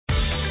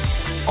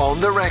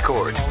On the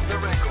record.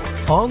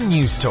 On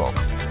News Talk.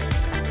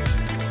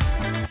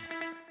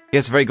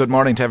 Yes, a very good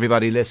morning to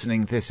everybody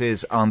listening. This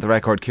is On the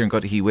Record. Kieran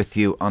Cuddihy with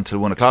you until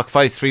 1 o'clock.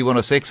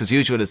 53106 as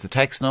usual is the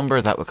text number.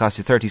 That will cost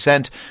you 30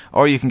 cents.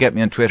 Or you can get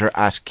me on Twitter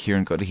at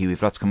Kieran Cuddihy.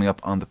 We've lots coming up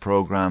on the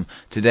programme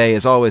today.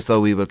 As always, though,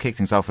 we will kick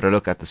things off with a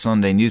look at the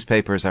Sunday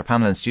newspapers. Our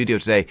panel in studio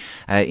today,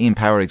 Ian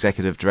Power,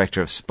 Executive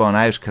Director of Spun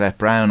Out, Colette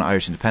Brown,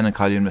 Irish Independent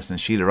columnist, and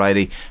Sheila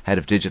Riley, Head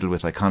of Digital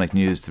with Iconic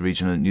News, the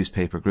regional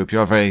newspaper group.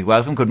 You're very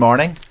welcome. Good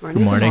morning. Good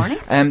morning.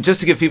 Just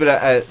to give people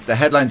the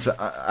headlines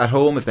at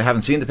home, if they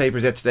haven't seen the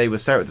papers yet today, we'll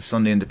start with the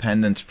Sunday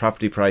Independent.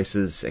 Property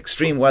prices,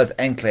 extreme wealth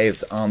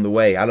enclaves on the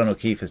way. Alan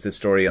O'Keefe has this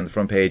story on the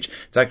front page.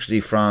 It's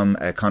actually from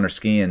Conor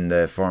Skehan,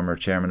 the former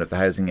chairman of the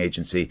Housing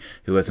Agency,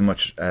 who has a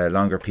much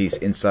longer piece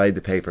inside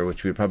the paper,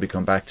 which we'll probably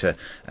come back to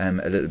a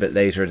little bit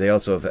later. They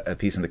also have a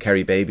piece on the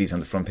Kerry babies on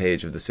the front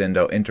page of the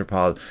Sindo.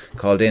 Interpol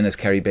called in as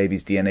Kerry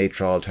babies' DNA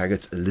trawl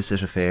targets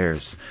illicit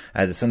affairs.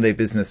 The Sunday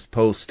Business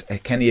Post,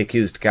 Kenny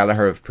accused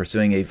Gallagher of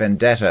pursuing a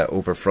vendetta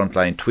over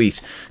Frontline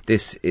tweet.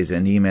 This is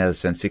an email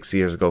sent 6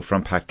 years ago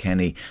from Pat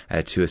Kenny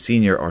to a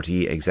senior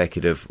RTE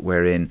executive,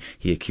 wherein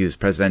he accused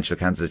presidential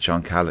candidate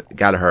Sean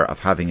Gallagher of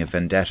having a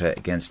vendetta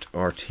against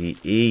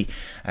RTE.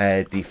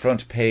 The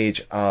front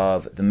page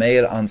of the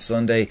Mail on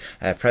Sunday,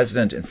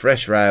 President in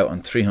fresh row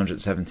on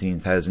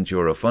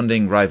 €317,000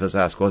 funding. Rivals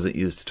ask, was it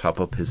used to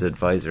top up his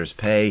advisor's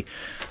pay?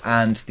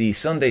 And the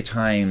Sunday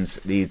Times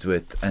leads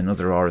with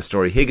another Aura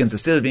story. Higgins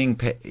is still being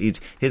paid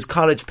his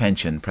college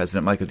pension.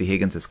 President Michael D.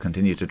 Higgins has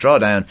continued to draw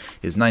down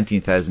his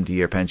 $19,000 a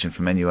year pension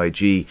from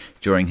NUIG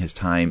during his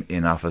time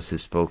in office,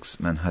 his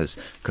spokesman has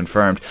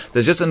confirmed.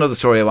 There's just another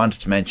story I wanted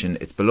to mention.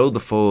 It's below the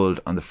fold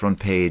on the front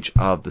page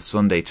of the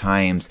Sunday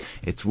Times.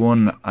 It's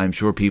one I'm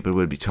sure people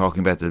will be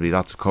talking about. There'll be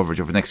lots of coverage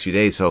over the next few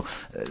days, so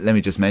let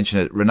me just mention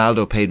it.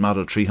 Ronaldo paid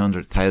model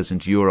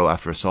 €300,000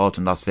 after assault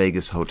in Las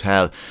Vegas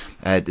hotel.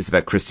 It's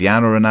about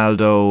Cristiano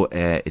Ronaldo.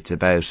 It's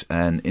about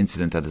an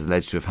incident that is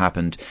alleged to have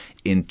happened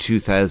in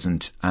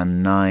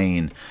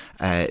 2009.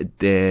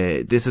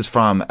 This is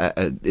from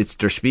it's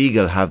Der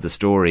Spiegel have the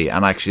story,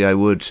 and actually I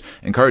would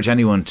encourage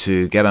anyone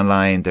to get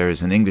online.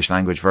 There's an English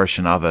language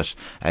version of it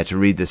to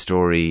read the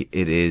story.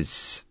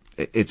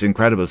 It's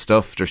incredible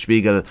stuff. Der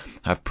Spiegel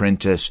have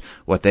printed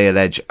what they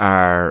allege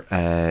are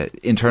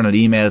internal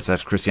emails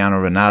that Cristiano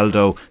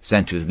Ronaldo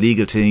sent to his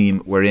legal team,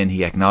 wherein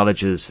he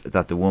acknowledges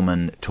that the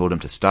woman told him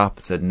to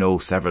stop, said no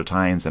several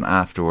times, and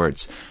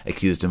afterwards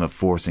accused him of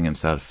forcing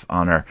himself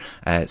on her.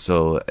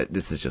 So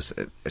this is just,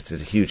 it's a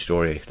huge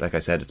story. Like I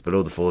said, it's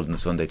below the fold in the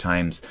Sunday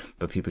Times,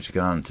 but people should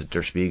get on to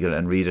Der Spiegel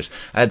and read it.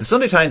 The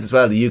Sunday Times as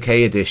well, the UK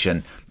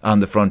edition,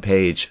 on the front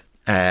page,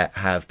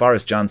 have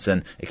Boris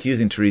Johnson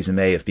accusing Theresa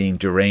May of being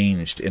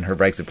deranged in her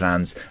Brexit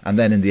plans, and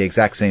then in the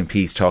exact same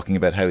piece talking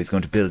about how he's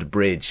going to build a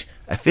bridge,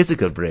 a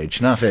physical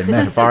bridge, not a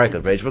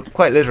metaphorical bridge, but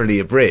quite literally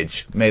a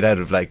bridge made out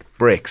of like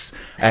bricks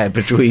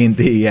between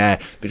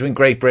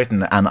Great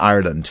Britain and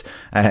Ireland.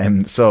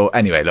 So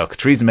anyway, look,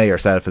 Theresa May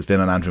herself has been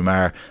on Andrew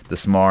Marr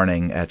this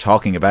morning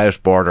talking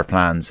about border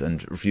plans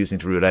and refusing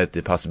to rule out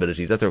the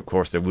possibilities that of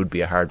course there would be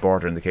a hard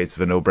border in the case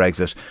of a no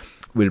Brexit.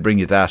 We'll bring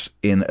you that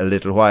in a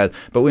little while.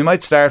 But we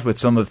might start with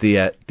some of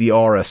the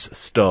Oris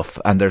stuff,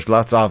 and there's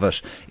lots of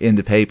it in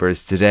the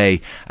papers today.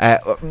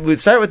 We'll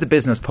start with the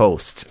Business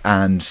Post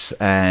and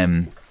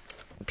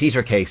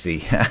Peter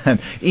Casey. And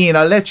Ian,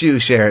 I'll let you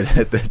share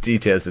the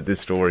details of this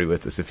story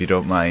with us, if you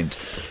don't mind.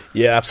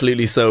 Yeah,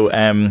 absolutely. So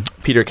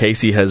Peter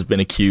Casey has been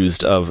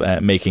accused of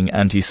making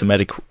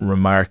anti-Semitic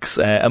remarks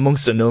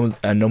amongst a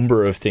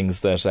number of things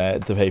that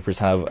the papers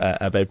have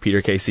about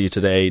Peter Casey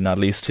today, not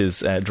least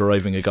his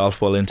driving a golf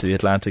ball into the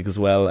Atlantic as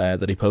well,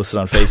 that he posted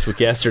on Facebook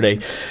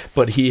yesterday.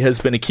 But he has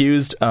been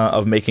accused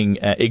of making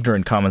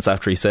ignorant comments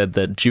after he said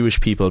that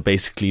Jewish people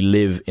basically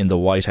live in the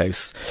White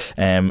House.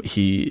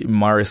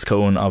 Maurice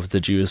Cohen of the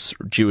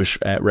Jewish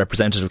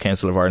Representative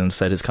Council of Ireland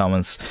said his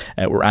comments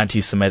were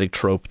anti-Semitic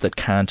trope that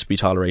can't be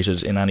tolerated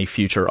in any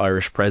future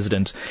Irish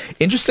president.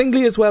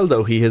 Interestingly as well,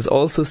 though, he has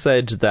also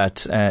said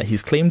that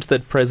he's claimed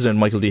that President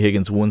Michael D.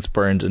 Higgins once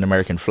burned an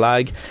American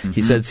flag. Mm-hmm.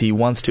 He says he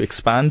wants to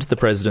expand the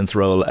president's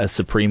role as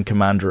Supreme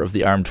Commander of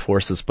the Armed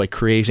Forces by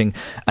creating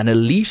an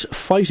elite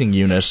fighting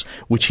unit,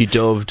 which he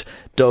dubbed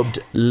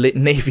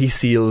Navy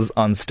SEALs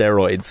on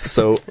steroids.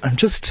 So I'm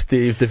just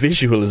the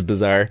visual is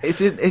bizarre. It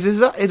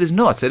is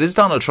nuts. It is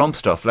Donald Trump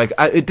stuff. Like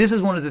this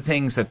is one of the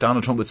things that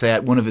Donald Trump would say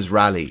at one of his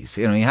rallies.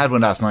 You know, he had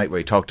one last night where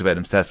he talked about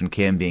himself and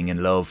Kim being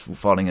in love,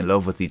 falling in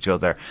love with each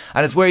other,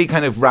 and it's where he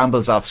kind of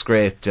rambles off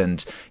script,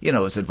 and you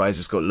know his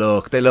advisors go,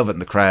 look, they love it in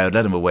the crowd,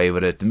 let him away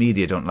with it. The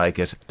media don't like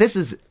it. This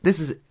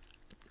is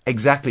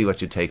exactly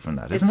what you'd take from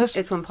that, isn't it?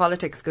 It's when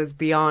politics goes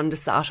beyond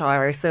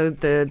satire. So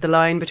the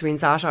line between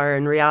satire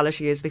and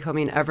reality is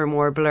becoming ever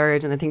more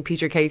blurred, and I think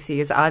Peter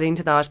Casey is adding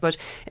to that. But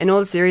in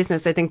all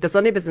seriousness, I think the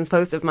Sunday Business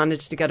Post have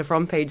managed to get a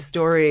front page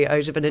story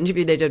out of an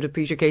interview they did with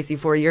Peter Casey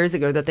 4 years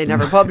ago that they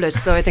never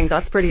published. So I think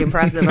that's pretty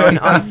impressive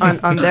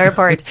on their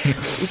part.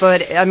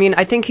 But I mean,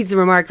 I think his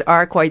remarks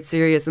are quite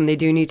serious and they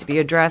do need to be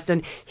addressed.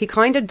 And he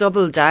kind of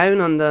doubled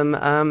down on them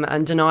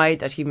and denied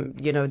that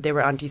they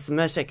were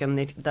anti-Semitic and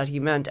that he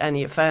meant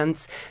any offence.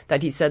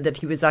 That he said that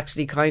he was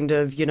actually kind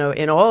of,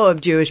 in awe of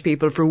Jewish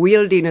people for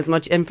wielding as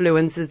much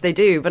influence as they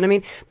do. But I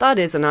mean, that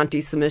is an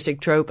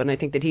anti-Semitic trope, and I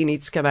think that he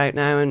needs to come out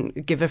now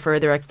and give a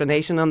further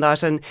explanation on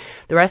that. And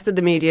the rest of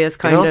the media is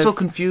kind of... It also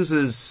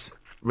confuses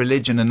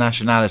religion and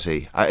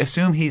nationality. I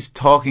assume he's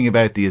talking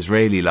about the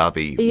Israeli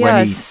lobby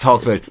when he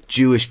talks about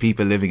Jewish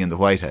people living in the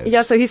White House.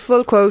 Yeah, so his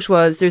full quote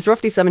was, there's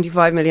roughly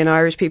 75 million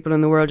Irish people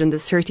in the world and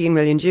there's 13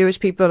 million Jewish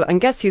people, and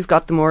guess who's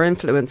got the more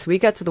influence? We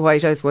get to the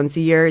White House once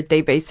a year,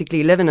 they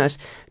basically live in it.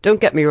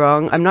 Don't get me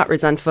wrong, I'm not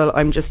resentful,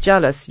 I'm just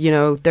jealous,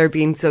 they're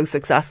being so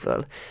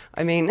successful.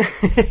 I mean,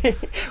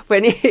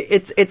 when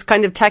it's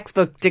kind of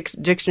textbook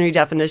dictionary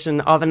definition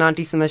of an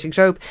anti-Semitic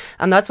trope,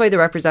 and that's why the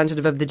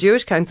representative of the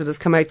Jewish Council has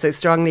come out so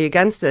strongly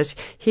against it.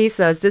 He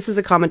says this is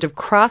a comment of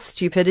crass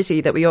stupidity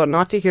that we ought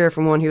not to hear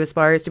from one who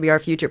aspires to be our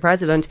future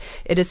president.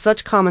 It is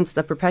such comments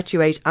that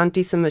perpetuate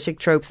anti-Semitic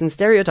tropes and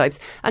stereotypes,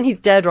 and he's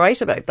dead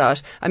right about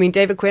that. I mean,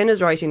 David Quinn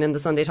is writing in the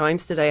Sunday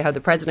Times today how the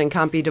president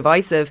can't be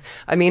divisive.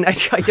 I mean,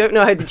 I don't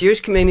know how the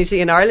Jewish community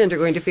in Ireland are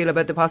going to feel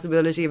about the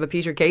possibility of a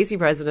Peter Casey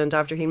president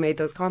after he made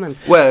those comments.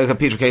 Well,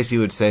 Peter Casey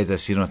would say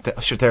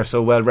that, they're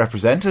so well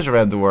represented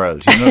around the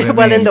world. You know what I mean?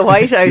 Well, in the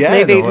White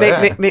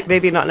House,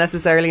 maybe not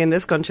necessarily in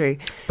this country.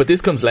 But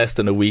this comes less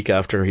than a week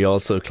after he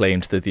also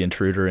claimed that the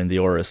intruder in the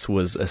Oris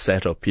was a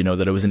setup,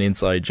 that it was an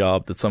inside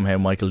job, that somehow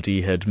Michael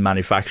D had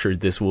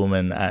manufactured this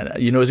woman.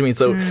 And, you know what I mean?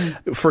 So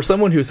for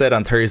someone who said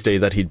on Thursday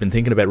that he'd been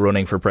thinking about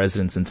running for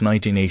president since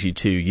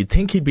 1982, you'd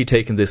think he'd be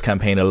taking this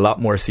campaign a lot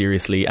more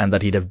seriously and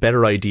that he'd have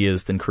better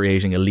ideas than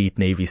creating elite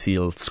Navy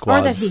SEAL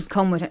squads. Or that he'd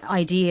come with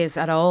ideas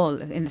at all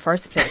in the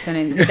first place,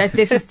 and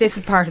this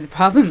is part of the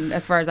problem,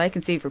 as far as I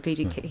can see, for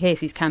Peter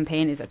Casey's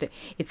campaign, is that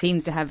it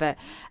seems to have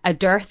a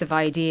dearth of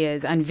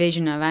ideas and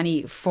vision of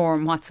any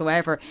form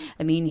whatsoever.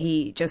 I mean,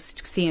 he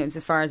just seems,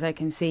 as far as I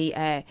can see,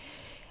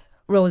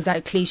 rolls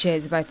out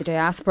cliches about the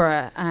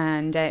diaspora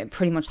and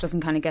pretty much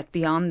doesn't kind of get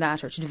beyond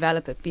that or to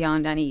develop it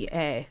beyond any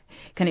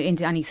kind of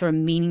into any sort of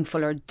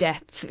meaningful or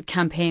depth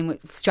campaign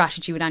with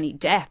strategy with any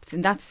depth,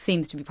 and that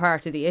seems to be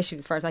part of the issue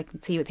as far as I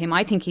can see with him.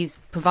 I think he's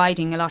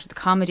providing a lot of the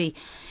comedy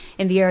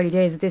in the early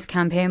days of this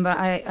campaign, but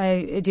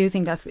I do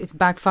think it's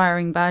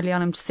backfiring badly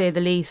on him, to say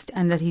the least,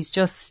 and that he's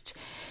just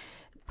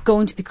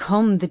going to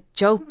become the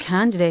joke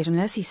candidate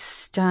unless he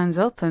stands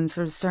up and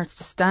sort of starts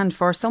to stand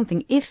for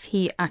something, if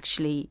he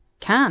actually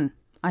can.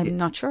 I'm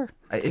not sure.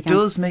 It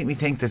does make me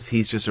think that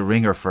he's just a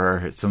ringer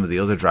for some of the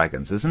other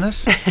dragons, isn't it?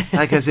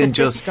 Like, as in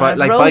just by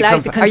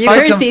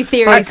conspiracy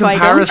theories.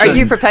 Are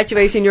you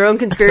perpetuating your own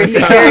conspiracy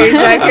theories,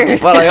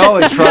 Becker? Well, I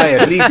always try,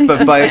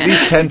 but by at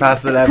least 11:10,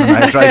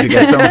 I try to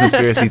get some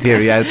conspiracy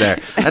theory out there.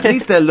 At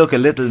least they'll look a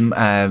little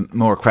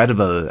more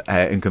credible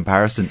in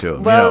comparison to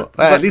him. Well,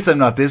 at least I'm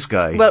not this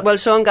guy. Well,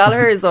 Sean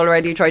Gallagher has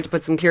already tried to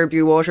put some clear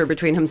blue water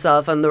between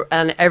himself and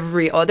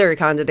every other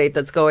candidate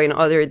that's going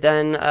other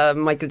than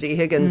Michael D.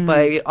 Higgins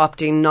by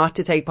opting not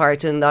to take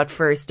part in that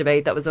first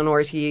debate that was on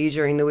RTE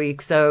during the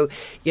week. So,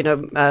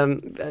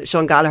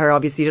 Sean Gallagher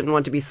obviously didn't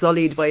want to be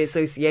sullied by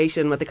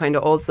association with the kind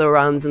of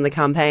also-rans in the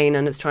campaign,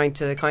 and is trying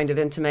to kind of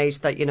intimate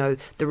that,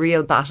 the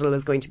real battle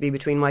is going to be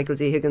between Michael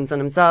D. Higgins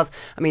and himself.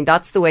 I mean,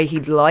 that's the way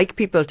he'd like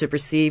people to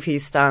perceive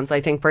his stance.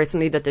 I think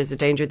personally that there's a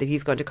danger that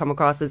he's going to come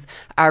across as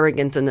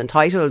arrogant and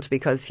entitled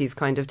because he's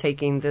kind of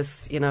taking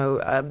this,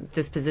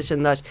 this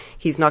position that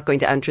he's not going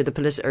to enter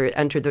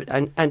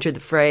the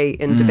fray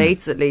in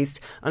debates, at least,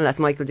 unless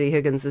Michael D.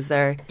 Higgins is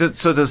there.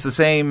 So does the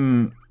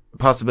same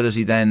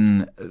possibility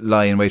then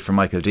lie in wait for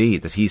Michael D.,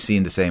 that he's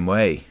seen the same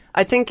way?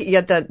 I think,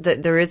 that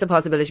there is a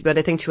possibility, but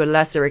I think to a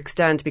lesser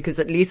extent, because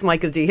at least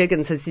Michael D.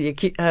 Higgins has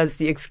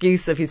the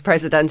excuse of his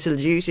presidential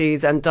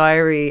duties and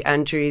diary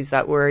entries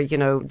that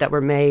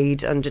were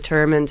made and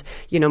determined,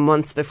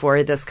 months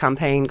before this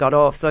campaign got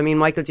off. So, I mean,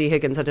 Michael D.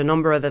 Higgins had a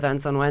number of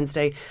events on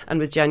Wednesday and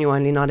was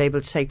genuinely not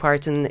able to take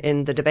part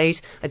in the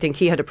debate. I think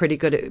he had a pretty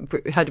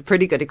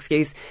good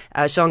excuse.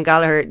 Sean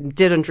Gallagher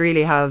didn't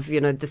really have,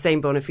 the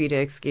same bona fide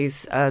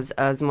excuse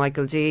as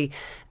Michael D.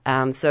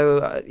 This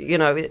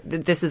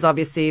is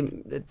obviously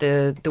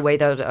the way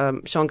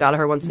that Sean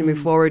Gallagher wants to move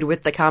forward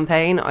with the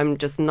campaign. I'm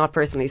just not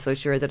personally so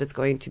sure that it's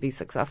going to be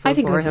successful. I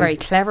think it was a very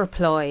clever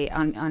ploy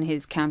on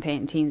his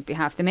campaign team's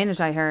behalf. The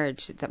minute I heard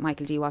that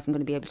Michael D wasn't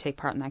going to be able to take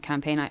part in that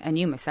campaign, I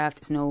knew myself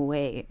there's no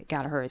way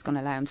Gallagher is going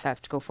to allow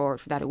himself to go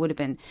forward for that. It would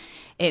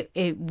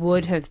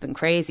have been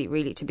crazy,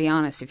 really, to be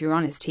honest. If you're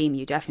on his team,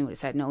 you definitely would have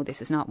said, no, this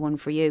is not one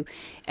for you.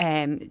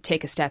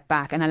 Take a step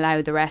back and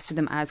allow the rest of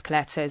them, as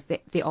Colette says,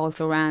 the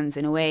also-rans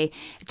in a way, way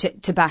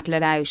to battle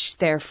it out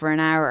there for an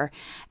hour,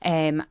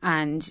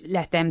 and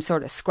let them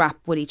sort of scrap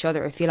with each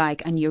other, if you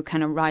like, and you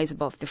kind of rise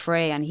above the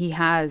fray. And he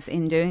has,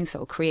 in doing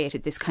so,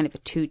 created this kind of a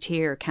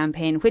two-tier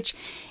campaign, which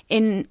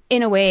in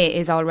a way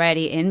is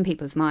already in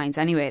people's minds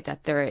anyway,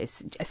 that there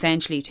is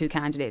essentially two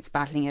candidates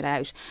battling it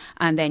out,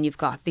 and then you've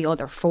got the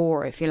other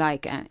four, if you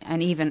like,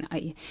 and even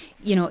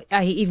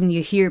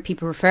you hear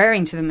people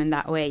referring to them in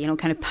that way,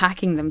 kind of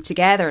packing them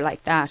together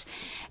like that.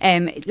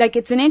 Like,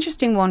 it's an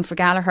interesting one for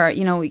Gallagher,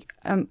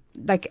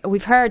 like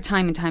we've heard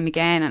time and time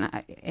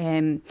again,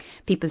 and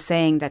people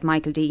saying that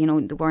Michael D,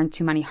 there weren't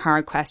too many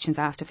hard questions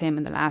asked of him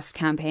in the last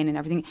campaign and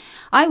everything.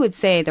 I would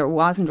say there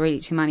wasn't really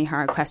too many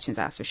hard questions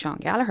asked of Sean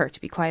Gallagher,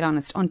 to be quite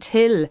honest,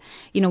 until,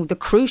 the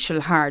crucial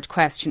hard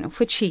question, of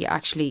which he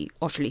actually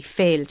utterly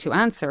failed to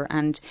answer,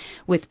 and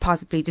with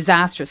possibly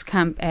disastrous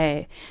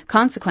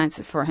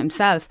consequences for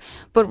himself.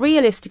 But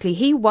realistically,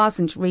 he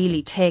wasn't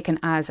really taken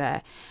as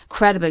a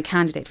credible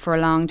candidate for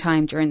a long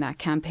time during that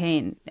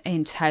campaign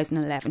in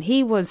 2011.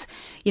 He was,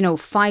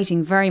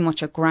 fighting very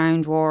much a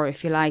ground war,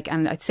 if you like,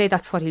 and I'd say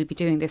that's what he'll be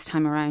doing this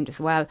time around as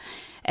well.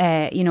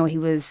 He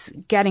was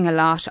getting a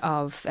lot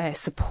of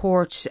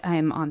support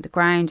on the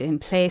ground in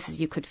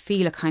places. You could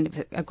feel a kind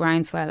of a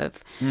groundswell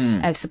of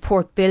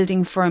support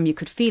building for him. You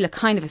could feel a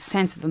kind of a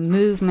sense of a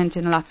movement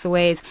in lots of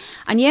ways,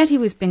 and yet he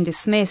was being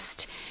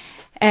dismissed.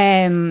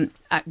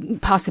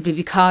 Possibly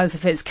because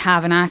of his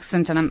Cavan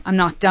accent, and I'm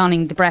not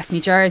donning the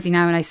Breffni jersey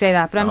now when I say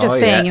that, but I'm just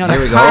saying,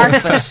 that's part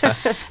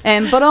of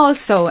it. But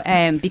also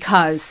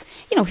because,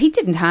 he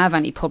didn't have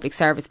any public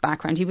service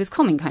background. He was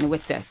coming kind of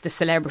with the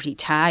celebrity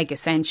tag,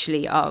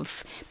 essentially,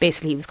 of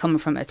basically he was coming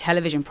from a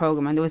television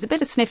programme, and there was a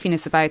bit of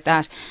sniffiness about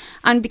that.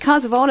 And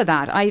because of all of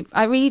that, I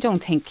really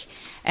don't think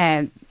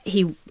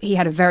he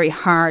had a very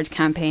hard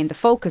campaign. The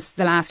focus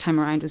the last time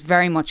around was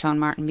very much on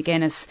Martin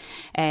McGuinness,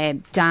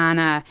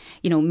 Dana,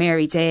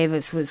 Mary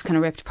Davis was kind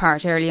of ripped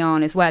apart early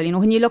on as well.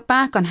 When you look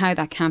back on how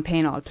that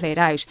campaign all played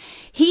out,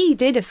 he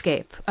did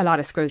escape a lot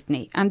of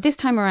scrutiny, and this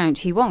time around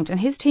he won't, and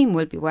his team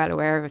will be well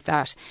aware of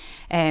that.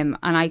 And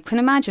I can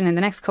imagine in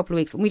the next couple of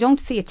weeks, we don't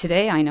see it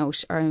today, I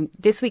note, or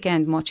this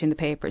weekend much in the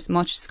papers,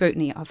 much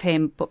scrutiny of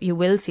him, but you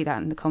will see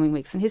that in the coming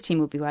weeks, and his team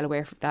will be well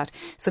aware of that.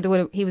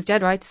 So he was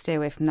dead right to stay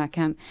away from that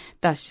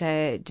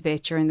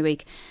debate during the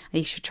week.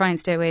 He should try and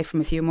stay away from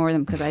a few more of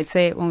them, because I'd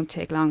say it won't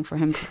take long for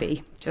him to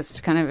be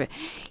just kind of,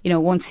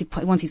 once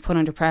he's put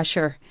under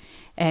pressure,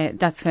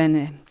 that's when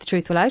the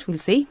truth will out. We'll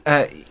see.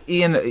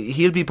 Ian,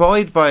 he'll be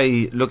buoyed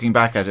by looking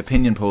back at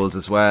opinion polls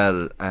as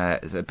well.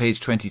 Page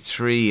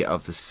 23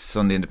 of the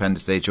Sunday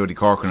Independent today, Jody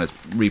Corcoran has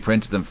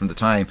reprinted them from the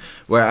time,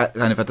 where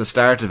kind of at the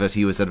start of it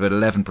he was at about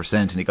 11%,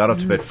 and he got up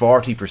to about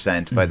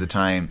 40% by the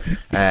time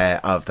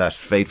of that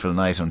fateful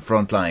night on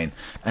Frontline.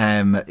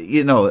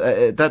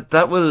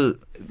 That will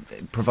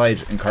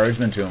provide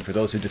encouragement to him for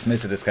those who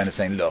dismiss it as kind of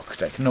saying, look,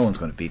 like, no one's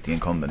going to beat the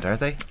incumbent, are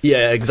they?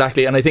 Yeah,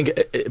 exactly. And I think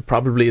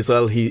probably as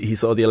well he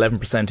saw the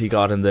 11% he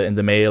got in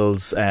the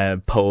Mail's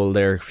poll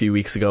there a few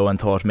weeks ago and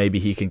thought maybe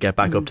he can get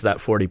back up to that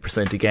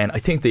 40% again. I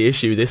think the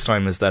issue this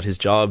time is that his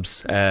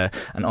jobs and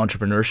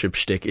entrepreneurship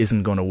shtick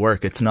isn't going to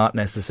work. It's not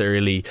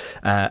necessarily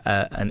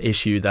an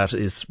issue that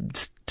is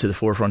to the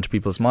forefront of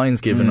people's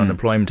minds, given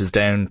unemployment is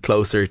down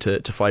closer to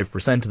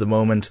 5% at the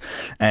moment,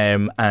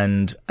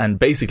 and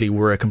basically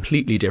we're a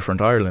completely different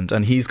Ireland,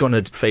 and he's going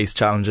to face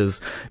challenges,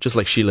 just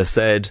like Sheila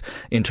said,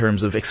 in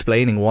terms of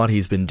explaining what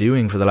he's been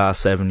doing for the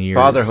last 7 years.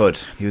 Fatherhood.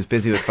 He was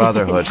busy with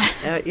fatherhood.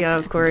 Yeah,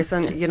 of course.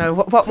 And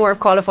what more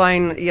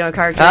qualifying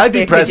characteristic I'd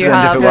be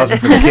president if it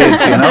wasn't for the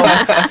kids.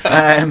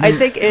 I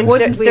think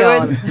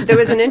there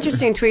was an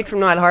interesting tweet from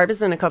Niall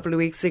Harbison a couple of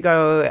weeks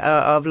ago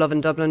of Love in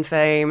Dublin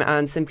fame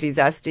and Simply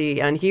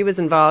Zesty, and he was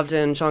involved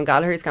in Sean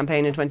Gallagher's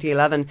campaign in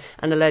 2011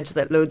 and alleged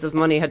that loads of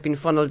money had been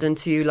funneled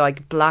into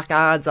black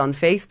ads on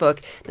Facebook.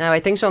 Now, I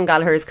think Sean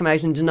Gallagher has come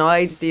out and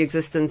denied the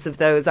existence of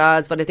those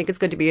ads, but I think it's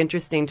going to be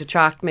interesting to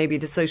track maybe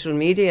the social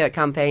media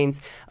campaigns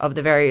of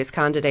the various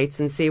candidates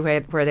and see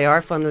where they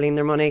are funneling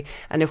their money.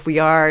 And if we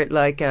are,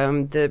 like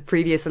the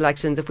previous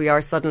elections, if we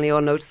are suddenly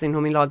all noticing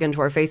when we log into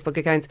our Facebook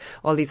accounts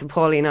all these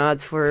appalling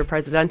ads for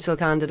presidential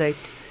candidates.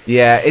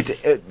 Yeah,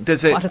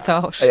 there's what a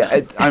thought.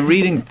 I'm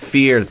reading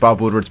Fear, Bob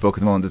Woodward's book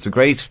at the moment. It's a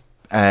great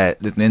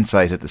little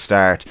insight at the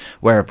start,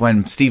 where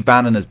when Steve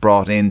Bannon is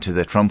brought into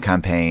the Trump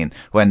campaign,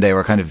 when they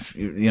were kind of,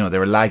 they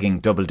were lagging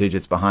double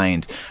digits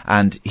behind,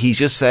 and he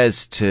just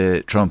says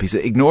to Trump, he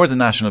says, ignore the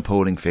national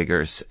polling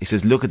figures. He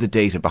says, look at the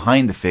data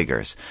behind the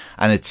figures,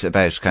 and it's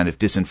about kind of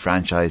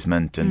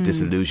disenfranchisement and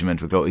disillusionment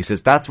with growth. He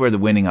says that's where the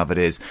winning of it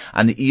is,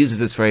 and he uses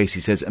this phrase. He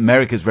says,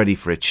 America's ready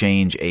for a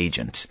change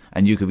agent,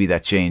 and you could be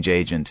that change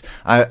agent.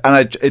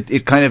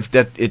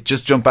 It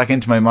just jumped back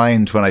into my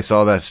mind when I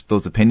saw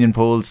those opinion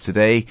polls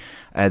today.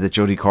 That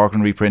Jody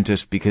Corcoran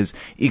reprinted, because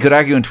he could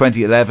argue in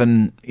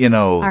 2011,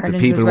 Ireland the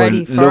people were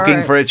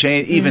looking for a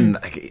change, even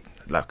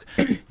look,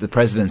 the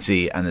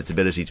presidency and its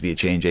ability to be a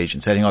change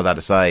agent, setting all that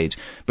aside,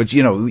 but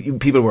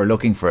people were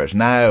looking for it.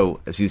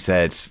 Now, as you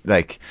said,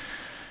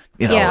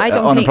 I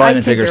don't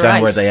unemployment think figures you're down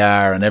right. where they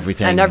are and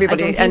everything. And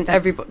everybody,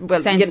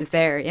 sense is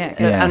there,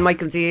 And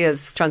Michael D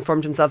has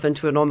transformed himself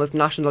into an almost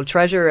national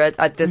treasure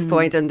at this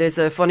point. And there's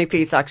a funny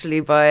piece actually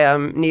by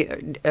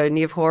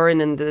Niamh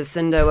Horan in the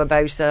Sindo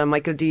about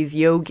Michael D's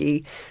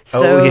yogi.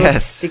 So,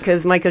 yes.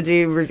 Because Michael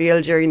D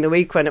revealed during the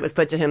week when it was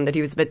put to him that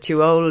he was a bit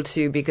too old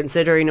to be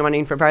considering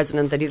running for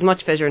president, that he's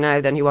much fitter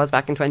now than he was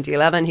back in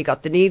 2011. He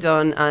got the knee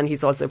done, and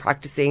he's also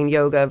practicing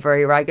yoga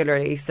very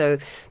regularly. So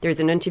there's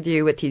an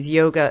interview with his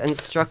yoga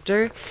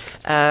instructor,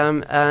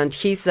 and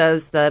he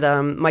says that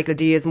Michael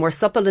D is more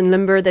supple and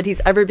limber than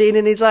he's ever been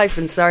in his life.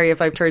 And sorry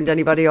if I've turned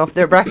anybody off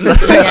their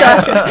breakfast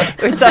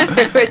with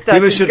that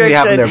People shouldn't be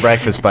having their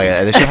breakfast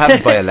they should have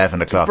it by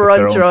 11 o'clock.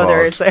 Brunch or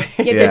others.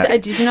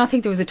 Did you not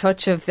think there was a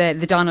touch of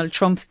the Donald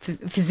Trump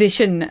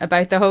physician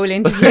about the whole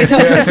interview though,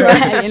 as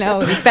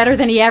well? He's better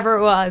than he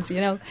ever was.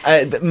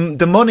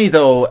 The money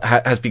though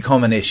has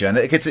become an issue, and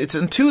it's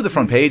on two of the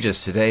front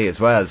pages today as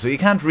well. So you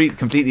can't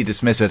completely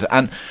dismiss it.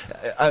 And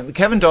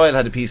Kevin Doyle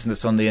had a piece in the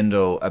Sunday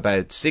Indo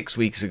about 6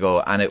 weeks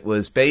ago, and it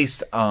was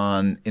based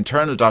on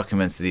internal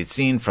documents that he'd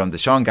seen from the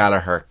Sean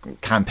Gallagher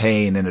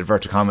campaign, in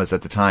inverted commas,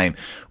 at the time,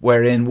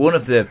 wherein one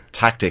of the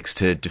tactics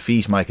to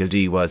defeat Michael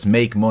D was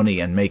make money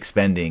and make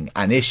spending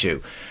an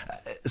issue.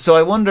 So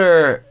I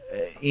wonder,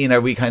 Ian,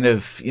 are we kind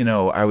of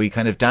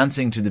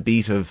dancing to the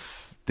beat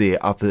of the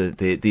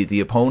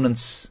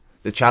opponents,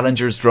 the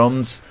challengers'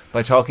 drums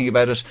by talking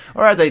about it,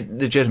 or are they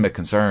legitimate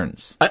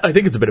concerns? I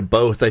think it's a bit of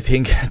both. I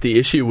think the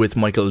issue with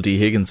Michael D.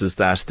 Higgins is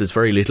that there's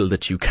very little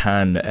that you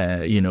can,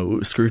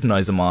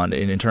 scrutinise him on.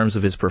 In terms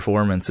of his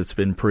performance, it's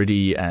been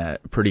pretty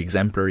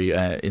exemplary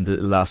in the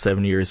last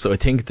 7 years. So I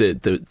think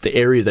the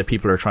area that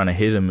people are trying to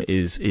hit him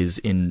is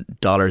in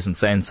dollars and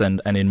cents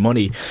and in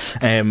money.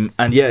 And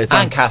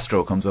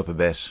Castro comes up a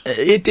bit.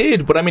 It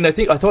did, but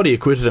I thought he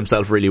acquitted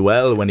himself really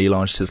well when he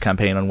launched his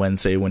campaign on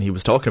Wednesday. When he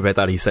was talking about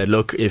that, he said,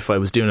 "Look, if I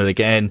was doing it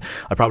again,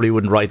 I probably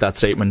wouldn't write that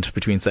statement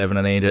between 7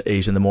 and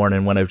 8 in the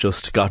morning when I've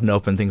just gotten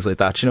up and things like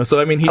that."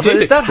 So he did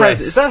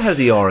express. Is that how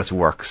the Oris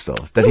works, though?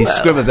 That he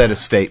scribbles out a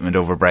statement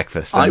over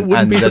breakfast, I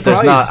wouldn't be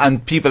surprised.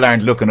 And people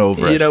aren't looking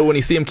over it. When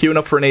you see him queuing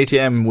up for an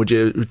ATM, would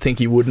you think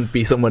he wouldn't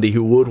be somebody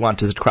who would want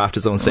to craft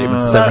his own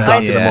statements at 7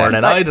 o'clock in the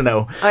morning? I don't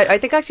know. I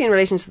think actually in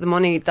relation to the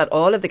money, that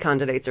all of the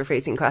candidates are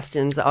facing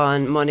questions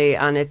on money,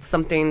 and it's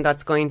something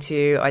that's going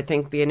to, I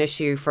think, be an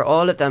issue for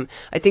all of them.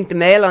 I think the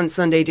Mail on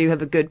Sunday do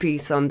have a good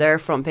piece on their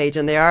front page,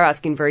 and they are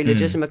asking very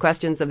legitimate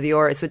questions of the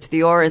Oris, which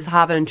the Oris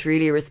haven't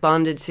really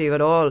responded to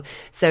at all.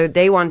 So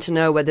they want to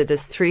know whether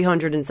this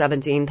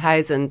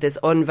 317,000, this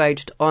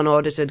unvouched,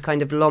 unaudited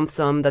kind of lump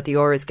sum that the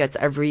Oris gets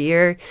every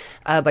year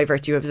by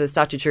virtue of the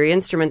statutory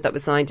instrument that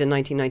was signed in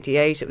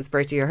 1998, it was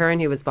Bertie Ahern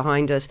who was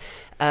behind it.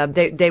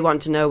 They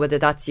want to know whether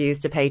that's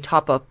used to pay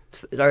top-up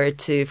or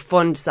to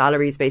fund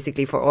salaries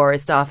basically for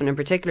Oris staff, and in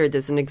particular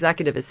there's an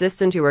executive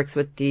assistant who works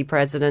with the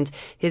president.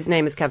 His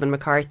name is Kevin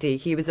McCarthy.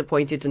 He was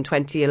appointed in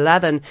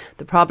 2011.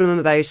 The problem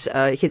about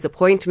his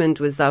appointment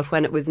was that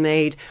when it was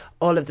made,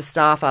 all of the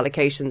staff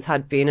allocations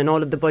had been, and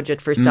all of the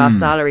budget for staff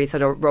salaries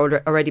had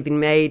already been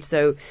made.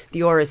 So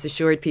the Oris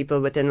assured people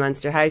within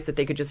Leinster House that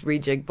they could just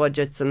rejig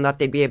budgets and that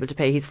they'd be able to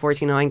pay his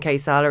 49k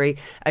salary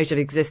out of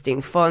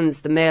existing funds.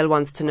 The Mail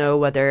wants to know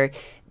whether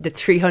the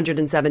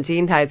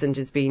 317,000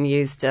 is being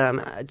used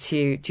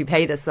to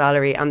pay this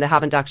salary, and they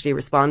haven't actually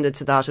responded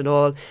to that at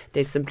all.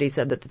 They've simply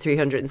said that the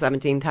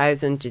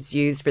 317,000 is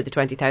used for the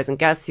 20,000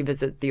 guests who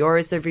visit the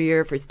Oris every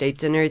year, for state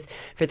dinners,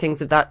 for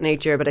things of that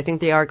nature. But I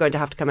think they are going to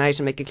have to come out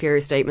and make a clearer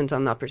statement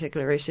on that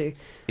particular issue.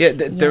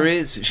 There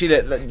is,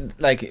 Sheila,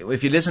 like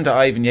if you listen to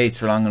Ivan Yates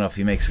for long enough,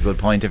 he makes a good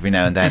point every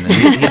now and then. And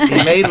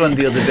he made one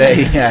the other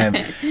day.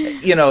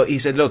 He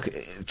said, look,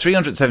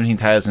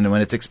 317,000, and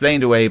when it's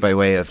explained away by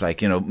way of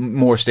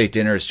more state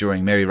dinners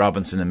during Mary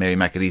Robinson and Mary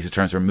McAleese's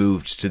terms were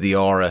moved to the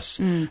Oris,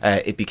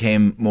 it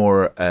became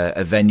more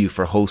a venue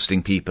for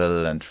hosting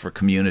people and for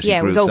community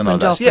groups and all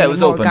that. It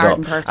was opened up.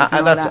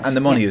 And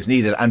the money was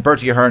needed. And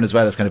Bertie Ahern as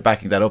well is kind of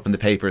backing that up in the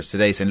papers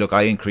today, saying, look,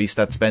 I increased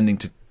that spending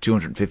to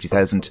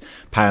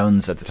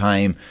 £250,000 at the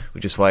time,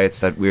 which is why it's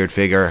that weird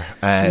figure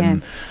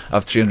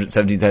of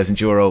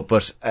 €317,000.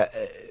 But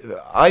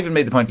Ivan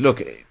made the point,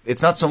 look,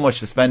 it's not so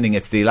much the spending,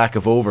 it's the lack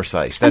of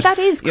oversight. And that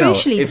is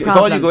crucially the problem. If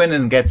all you go in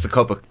and get a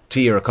cup of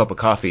tea or a cup of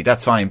coffee,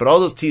 that's fine. But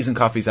all those teas and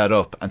coffees add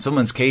up, and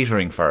someone's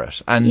catering for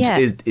it. And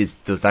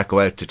does that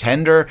go out to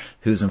tender?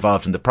 Who's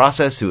involved in the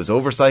process? Who has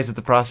oversight of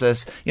the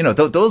process?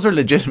 Those are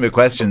legitimate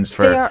questions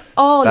for they are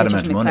all that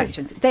legitimate amount of money.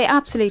 questions. They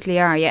absolutely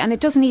are, and it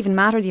doesn't even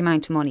matter the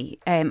amount of money.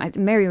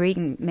 Mary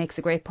Regan makes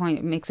a great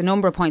point, makes a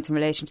number of points in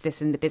relation to this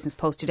in the Business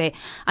Post today.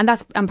 And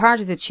part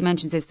of it she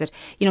mentions is that,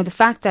 the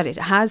fact that it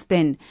has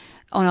been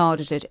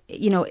unaudited.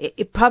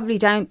 It probably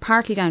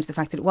partly down to the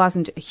fact that it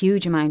wasn't a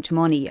huge amount of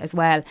money as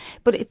well.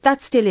 But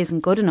that still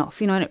isn't good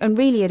enough, and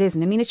really it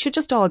isn't. I mean, it should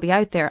just all be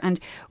out there, and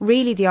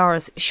really the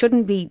Áras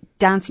shouldn't be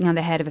dancing on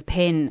the head of a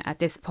pin at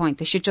this point.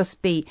 They should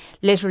just be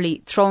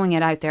literally throwing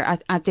it out there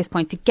at this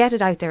point, to get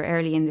it out there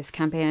early in this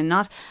campaign and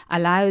not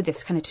allow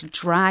this kind of to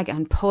drag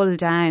and pull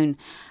down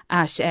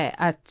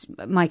at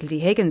Michael D.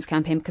 Higgins'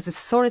 campaign, because it's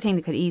the sort of thing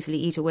that could easily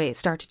eat away,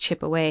 start to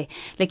chip away.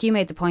 Like you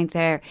made the point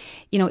there,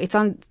 it's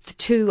on the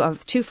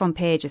two front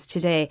pages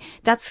today.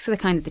 That's the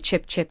kind of the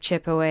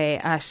chip away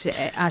at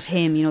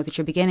him, that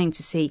you're beginning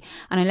to see.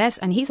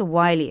 And he's a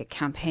wily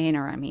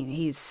campaigner. I mean,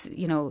 he's,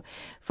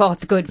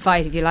 fought the good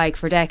fight, if you like,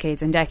 for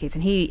decades and decades,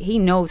 and he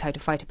knows how to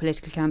fight a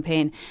political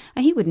campaign,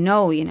 and he would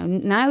know,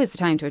 now is the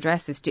time to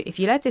address this. If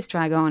you let this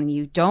drag on and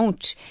you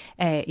don't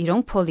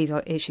pull these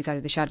issues out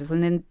of the shadows, well,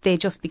 then they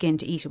just begin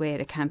to eat away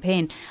at a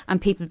campaign, and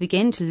people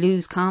begin to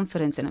lose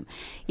confidence in him.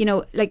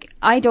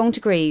 I don't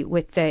agree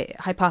with the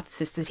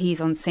hypothesis that he's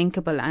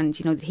unsinkable and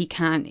that he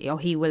can,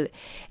 he will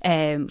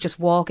just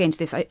walk into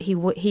this.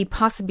 He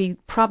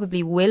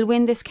probably will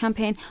win this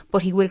campaign,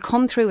 but he will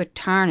come through it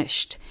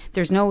tarnished.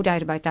 There's no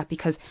doubt about that,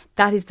 because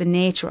that is the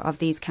nature of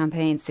these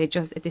campaigns.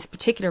 This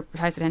particular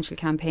presidential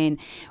campaign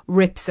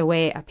rips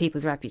away at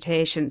people's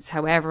reputations,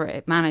 however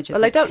it manages.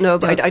 Well, I don't know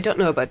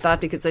about that,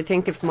 because I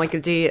think if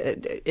Michael D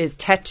is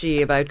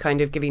tetchy about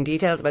kind of giving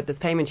details about this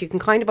payment, you can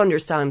kind of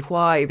understand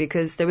why,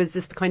 because there was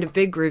this kind of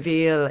big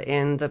reveal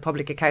in the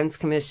Public Accounts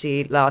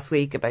Committee last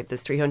week about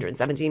this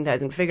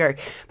 317,000 figure.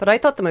 But I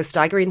thought the most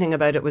staggering thing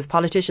about it was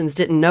politicians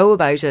didn't know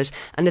about it,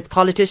 and it's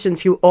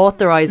politicians who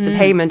authorise the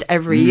payment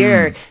every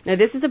year. Now,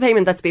 this is a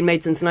payment that's been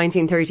made since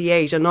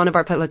 1938, and none of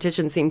our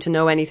politicians seem to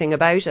know anything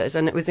about it.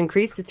 And it was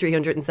increased to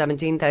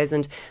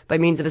 317,000 by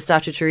means of a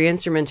statutory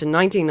instrument in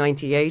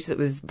 1998. It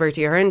was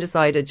Bertie Ahern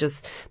decided,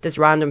 just this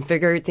random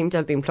figure. It seemed to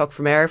have been plucked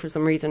from air for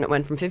some reason. It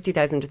went from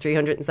 50,000 to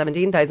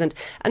 317,000,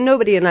 and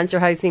nobody in Leinster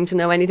House seemed to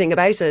know anything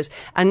about it.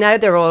 And now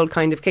they're all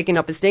kind of kicking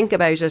up a stink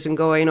about it and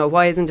going,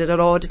 why isn't it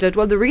audited?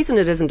 Well, the reason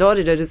it isn't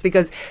audited is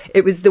because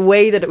it was the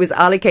way that it was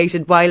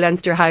allocated by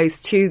Leinster House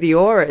to the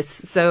Áras.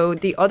 So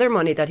the other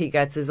money that he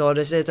gets is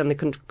audited, and the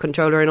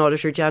Controller and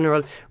Auditor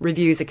General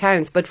reviews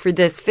accounts. But for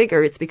this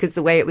figure, it's because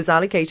the way it was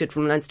allocated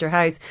from Leinster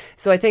House.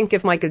 So I think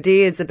if Michael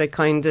D is a bit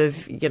kind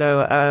of,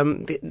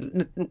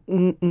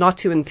 not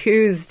too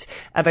enthused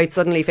about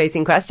suddenly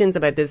facing questions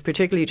about this,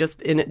 particularly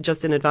just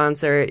in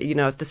advance or,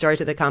 at the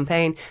start of the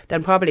campaign,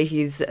 then probably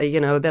he's,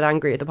 a bit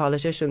angry at the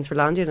politicians for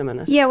landing him in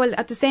it. Yeah, well,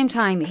 at the same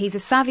time, he's a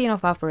savvy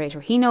enough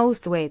operator. He knows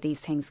the way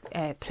these things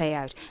play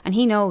out, and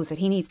he knows that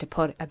he needs to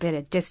put a bit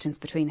of distance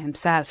between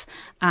himself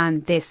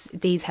and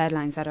these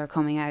headlines that are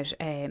coming out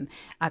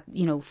at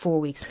 4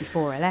 weeks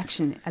before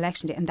election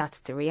day, and that's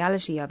the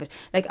reality of it.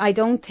 Like, I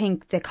don't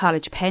think the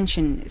college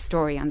pension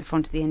story on the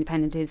front of the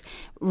Independent is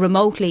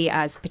remotely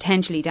as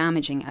potentially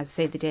damaging as,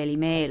 say, the Daily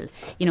Mail.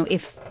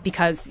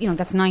 Because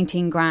that's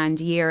 19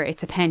 grand a year.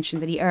 It's a pension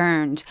that he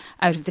earned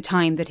out of the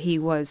time that he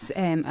was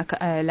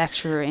a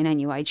lecturer in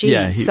NUIG.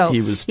 Yeah,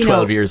 he was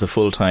 12 years a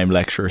full-time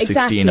lecturer,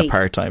 exactly. 16 a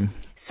part-time.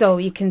 So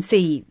you can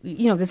see,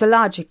 there's a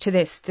logic to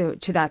this, to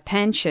that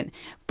pension.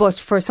 But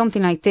for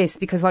something like this,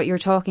 because what you're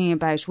talking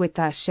about with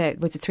that,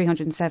 with the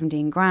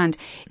 317 grand,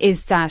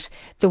 is that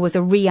there was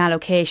a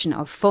reallocation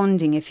of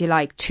funding, if you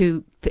like,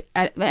 to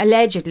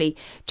allegedly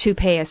to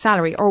pay a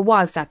salary, or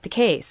was that the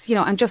case?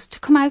 And just to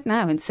come out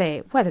now and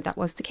say whether that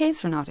was the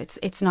case or not,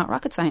 it's not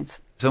rocket science.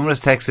 Someone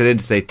has texted in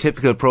to say,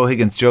 typical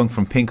pro-Higgins junk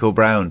from Pinko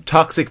Brown.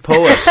 Toxic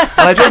poet. And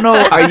I don't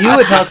know, are you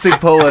a toxic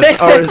poet,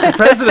 or is the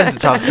president a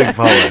toxic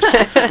poet?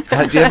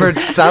 Do you ever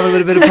dabble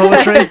with a bit of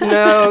poetry?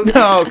 No.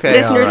 No,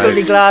 okay. Listeners will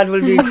be glad,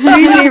 will be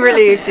extremely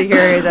relieved to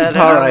hear that.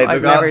 All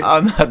right,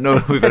 on that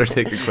note, we better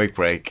take a quick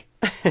break.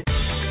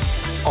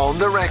 On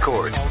the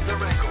record.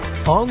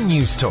 On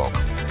News Talk.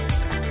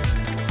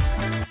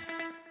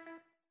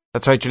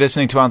 That's right, you're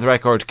listening to On The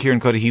Record. Kieran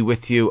Cuddihy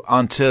with you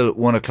until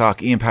 1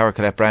 o'clock. Ian Power,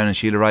 Colette Brown and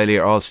Sheila Riley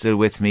are all still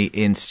with me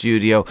in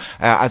studio.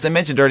 As I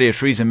mentioned earlier,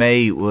 Theresa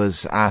May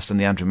was asked on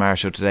the Andrew Marr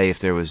show today if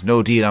there was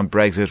no deal on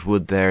Brexit,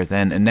 would there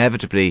then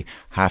inevitably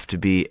have to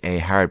be a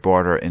hard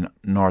border in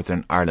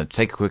Northern Ireland?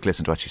 Take a quick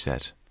listen to what she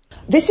said.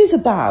 This is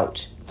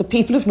about the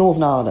people of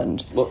Northern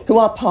Ireland who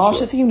are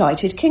part of the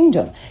United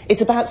Kingdom.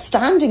 It's about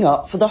standing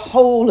up for the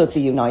whole of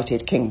the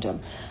United Kingdom.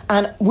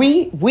 And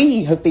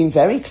we have been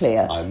very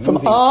clear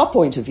from our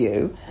point of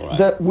view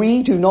that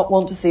we do not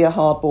want to see a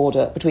hard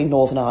border between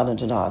Northern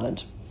Ireland and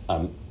Ireland.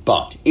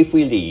 But if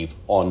we leave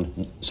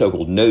on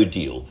so-called no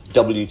deal,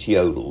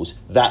 WTO rules,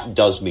 that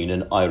does mean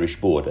an Irish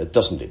border,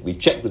 doesn't it? We've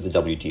checked with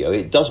the WTO,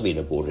 it does mean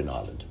a border in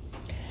Ireland.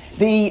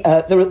 There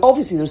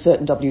are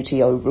certain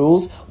WTO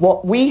rules.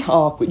 What we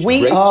are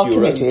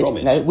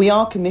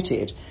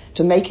committed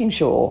to making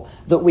sure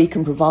that we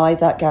can provide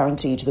that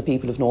guarantee to the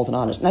people of Northern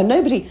Ireland. Now,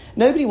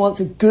 nobody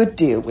wants a good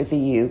deal with the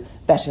EU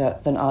better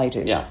than I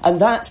do. Yeah. And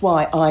that's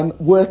why I'm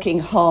working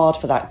hard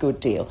for that good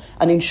deal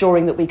and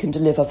ensuring that we can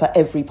deliver for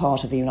every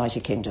part of the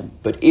United Kingdom.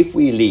 But if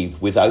we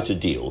leave without a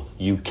deal,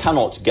 you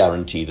cannot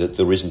guarantee that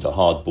there isn't a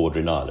hard border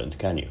in Ireland,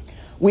 can you?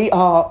 We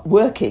are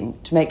working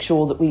to make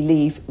sure that we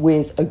leave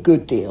with a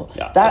good deal.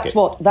 Yeah, that's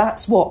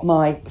what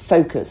my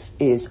focus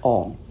is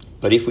on.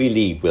 But if we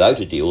leave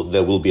without a deal,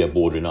 there will be a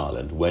border in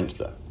Ireland, won't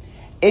there?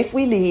 If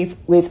we leave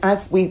with,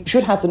 as we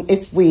should have them,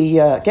 if we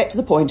get to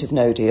the point of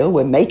no deal,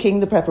 we're making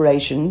the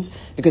preparations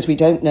because we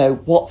don't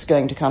know what's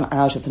going to come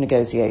out of the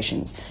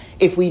negotiations.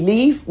 If we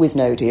leave with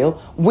no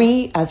deal,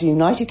 we, as a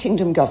United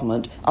Kingdom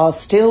government, are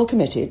still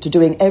committed to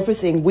doing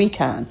everything we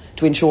can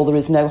to ensure there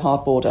is no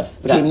hard border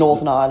between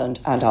Northern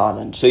Ireland and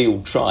Ireland. So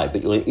you'll try,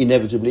 but you'll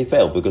inevitably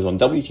fail, because on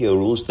WTO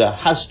rules there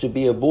has to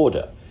be a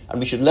border, and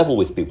we should level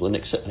with people and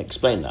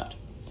explain that.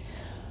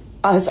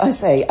 As I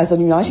say, as a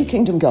United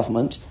Kingdom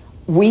government,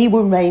 we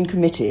will remain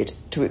committed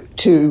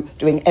to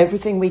doing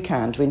everything we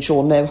can to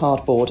ensure no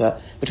hard border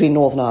between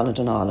Northern Ireland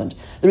and Ireland.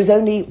 There is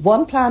only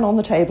one plan on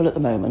the table at the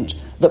moment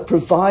that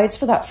provides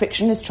for that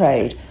frictionless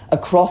trade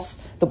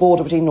across the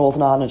border between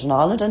Northern Ireland and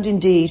Ireland, and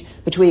indeed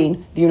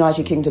between the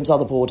United Kingdom's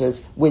other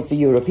borders with the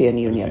European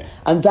Union.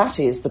 And that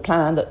is the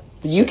plan that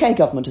the UK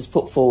government has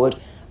put forward,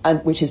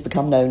 and which has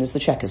become known as the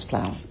Chequers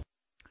Plan.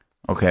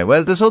 Okay,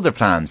 well, there's other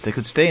plans. They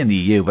could stay in the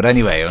EU, but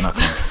anyway, we're not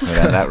going to go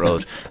down that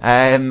road.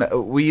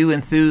 Were you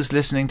enthused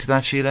listening to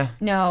that, Sheila?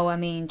 No, I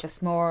mean,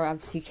 just more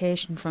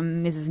obfuscation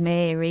from Mrs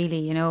May, really,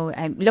 you know.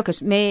 Look,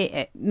 at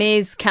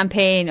May's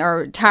campaign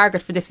or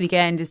target for this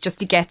weekend is just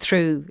to get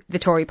through the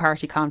Tory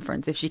party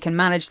conference. If she can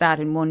manage that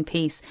in one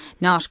piece,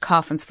 not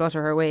cough and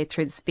splutter her way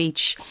through the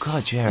speech. Oh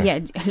God, yeah. Yeah,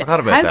 forgot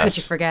about that. How could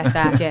you forget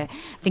that, yeah.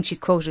 I think she's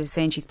quoted as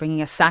saying she's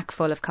bringing a sack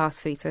full of cough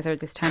sweets with her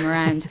this time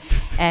around.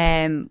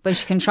 But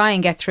she can try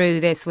and get through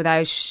this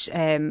without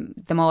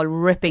them all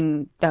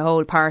ripping the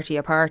whole party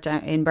apart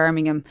in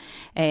Birmingham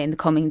in the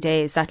coming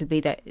days. That'll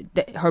be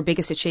her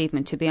biggest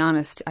achievement, to be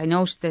honest. I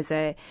noticed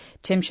there's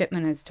Tim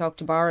Shipman has talked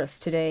to Boris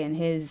today in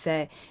his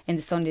in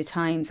the Sunday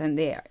Times, and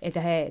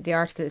the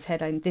article is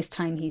headlined "This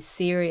time he's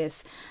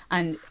serious."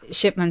 And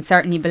Shipman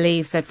certainly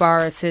believes that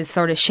Boris is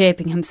sort of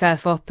shaping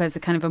himself up as a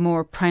kind of a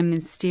more prime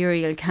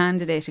ministerial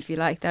candidate, if you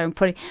like, there, and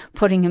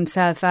putting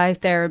himself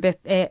out there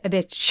a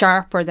bit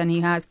sharper than he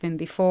has been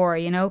before,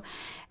 you know.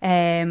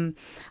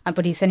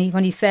 But he said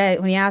when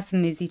he asked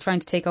him, is he trying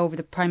to take over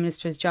the Prime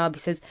Minister's job,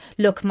 he says,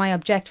 look, my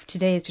objective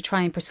today is to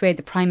try and persuade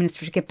the Prime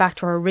Minister to get back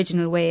to her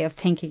original way of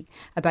thinking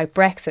about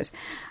Brexit.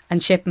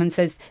 And Shipman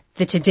says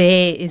the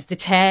today is the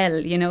tell,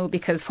 you know,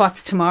 because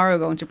what's tomorrow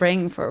going to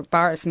bring for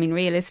Boris? I mean,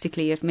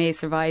 realistically, if May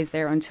survives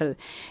there until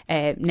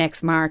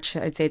next March,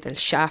 I'd say they'll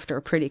shaft her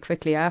pretty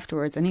quickly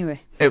afterwards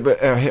anyway. But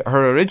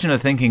her original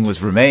thinking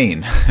was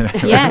Remain.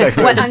 Yeah,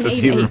 Does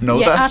he know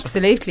that?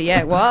 Absolutely,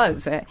 yeah, it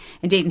was.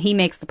 Indeed, and he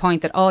makes the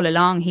point that all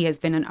along he has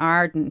been an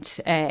ardent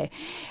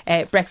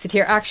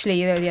Brexiteer.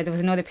 Actually, there was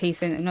another piece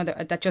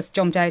that just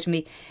jumped out at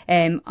me.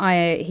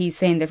 He's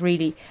saying that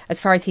really, as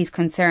far as he's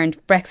concerned,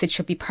 Brexit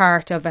should be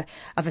part of a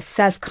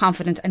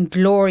self-confident and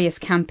glorious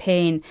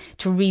campaign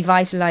to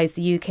revitalise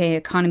the UK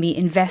economy,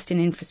 invest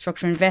in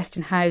infrastructure, invest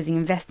in housing,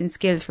 invest in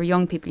skills for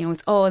young people. You know,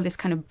 it's all this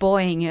kind of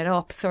buoying it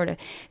up, sort of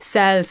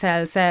sell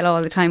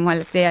all the time, while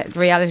the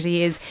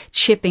reality is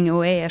chipping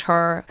away at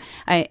her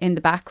in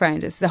the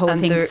background as the whole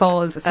thing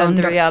falls asunder. And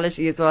the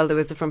reality as well, there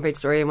was a front page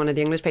story in one of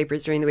the English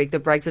papers during the week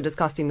that Brexit is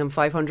costing them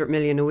 500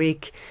 million a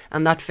week,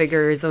 and that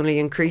figure is only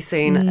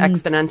increasing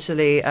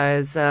exponentially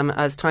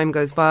as time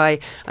goes by.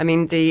 I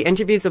mean, the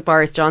interviews with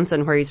Boris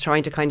Johnson, where he's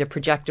trying to kind of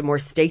project a more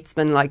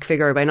statesman-like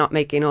figure by not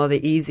making all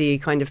the easy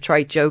kind of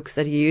trite jokes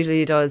that he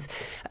usually does,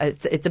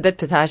 it's a bit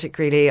pathetic,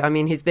 really. I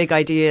mean, his big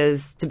idea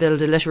is to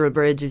build a literal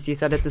bridge, as you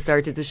said at the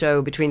start of the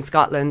show, between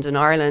Scotland and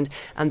Ireland,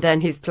 and then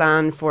his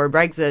plan for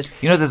Brexit.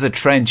 You know, there's a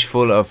trench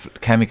full of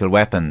chemical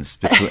weapons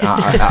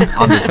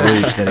on this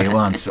bridge that he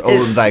wants.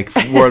 Like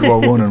World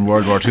War I and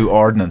World War II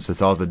ordnance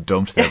that's all been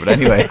dumped there. But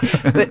anyway.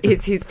 But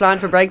his plan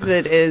for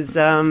Brexit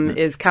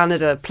is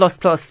Canada plus.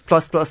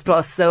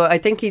 So I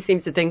think he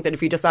seems to think that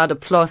if you just add a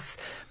plus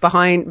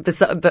behind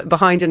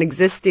an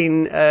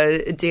existing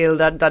deal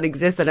that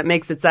exists, that it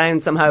makes it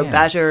sound somehow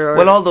better.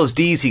 Well, all those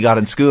D's he got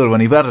in school,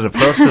 when he added a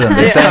plus to them,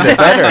 they sounded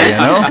better, you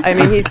know. I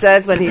mean, he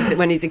says when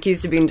he's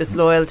accused of being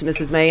disloyal to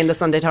Mrs May in the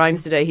Sunday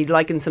Times today, he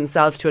likens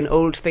himself to an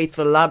old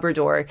faithful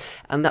Labrador,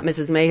 and that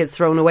Mrs May has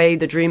thrown away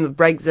the dream of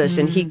Brexit,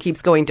 and he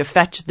keeps going to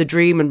fetch the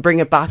dream and bring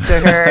it back to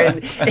her,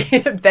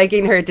 and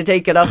begging her to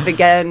take it up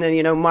again and,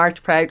 you know,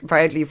 march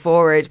proudly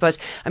forward. But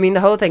I mean,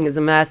 the whole thing is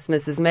a mess.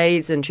 Mrs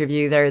May's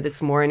interview there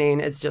this morning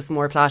is just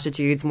more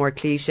platitudes, more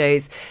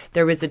cliches.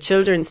 There was a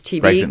children's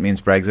TV. Brexit means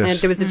Brexit. And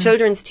there was a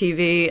children's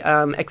TV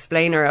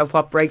explainer of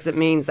what Brexit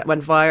means that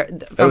went viral.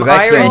 That was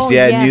excellent.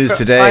 News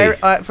today.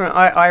 From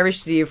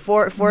Irish TV,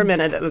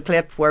 4-minute little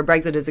clip where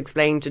Brexit is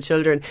explained to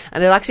children,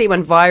 and it actually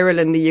went viral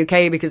in the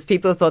UK because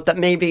people thought that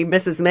maybe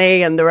Mrs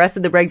May and the rest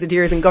of the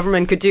Brexiteers in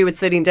government could do with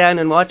sitting down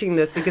and watching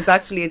this, because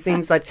actually it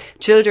seems that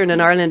children in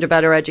Ireland are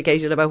better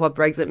educated about what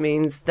Brexit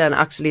means than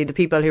actually the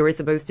people who are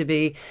supposed to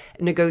be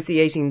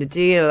negotiating the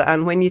deal.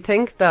 And when you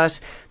think that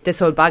this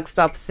whole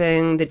backstop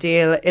thing, the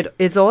deal, it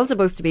is all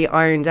supposed to be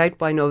ironed out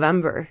by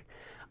November.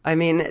 I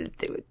mean,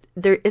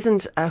 there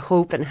isn't a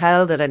hope in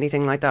hell that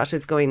anything like that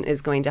is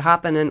going to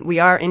happen, and we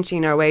are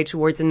inching our way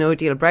towards a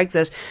no-deal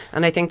Brexit.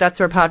 And I think that's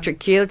where Patrick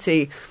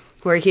Keelty,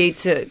 where he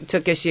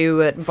took issue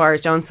with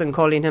Boris Johnson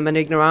calling him an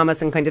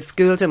ignoramus and kind of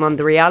schooled him on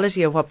the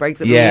reality of what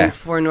Brexit means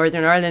for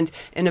Northern Ireland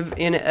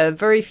in a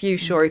very few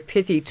short,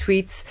 pithy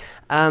tweets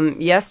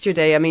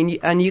yesterday. I mean,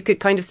 and you could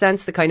kind of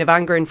sense the kind of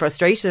anger and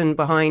frustration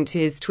behind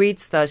his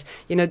tweets that,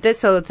 you know,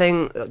 this whole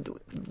thing,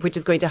 which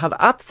is going to have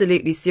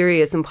absolutely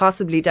serious and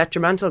possibly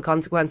detrimental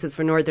consequences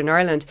for Northern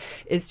Ireland,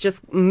 is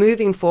just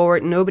moving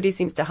forward. Nobody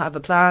seems to have a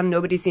plan.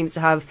 Nobody seems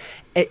to have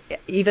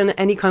even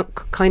any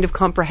kind of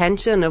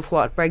comprehension of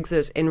what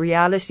Brexit in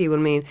reality will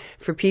mean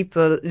for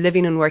people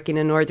living and working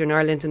in Northern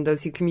Ireland and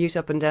those who commute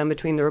up and down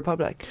between the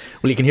Republic.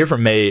 Well, you can hear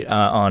from May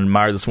on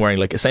Mar this morning,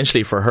 like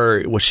essentially for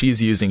her, what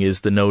she's using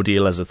is the no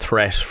deal as a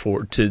threat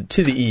to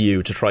the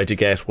EU to try to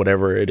get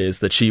whatever it is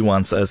that she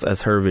wants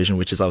as her vision,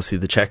 which is obviously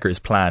the Chequers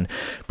plan.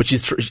 But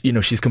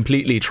she's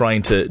completely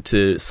trying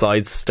to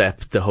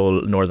sidestep the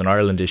whole Northern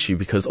Ireland issue,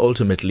 because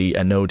ultimately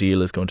a no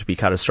deal is going to be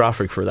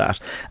catastrophic for that.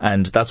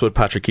 And that's what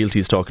Patrick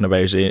Keelty is talking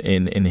about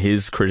in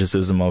his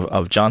criticism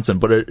of Johnson.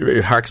 But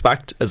it harks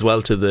back as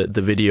well to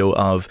the video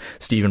of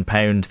Stephen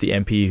Pound, the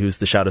MP who's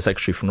the Shadow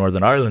Secretary for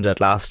Northern Ireland, at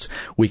last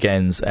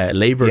weekend's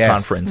Labour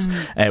conference,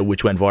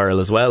 which went viral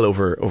as well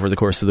over the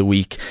course of the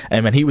week.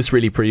 And he was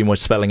really pretty much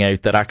spelling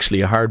out that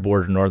actually a hard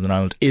border in Northern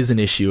Ireland is an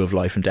issue of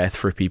life and death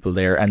for people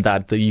there, and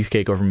that the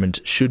UK government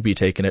should be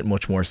taking it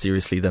much more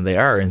seriously than they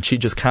are. And she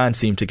just can't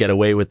seem to get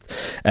away with,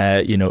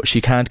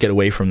 she can't get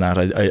away from that,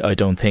 I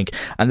don't think.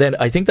 And then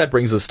I think that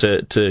brings us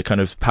to kind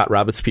of Pat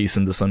Rabbitt's piece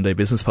in the Sunday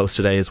Business Post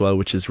today as well,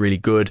 which is really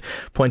good,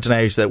 pointing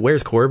out that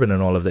where's Corbyn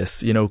in all of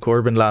this? You know,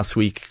 Corbyn last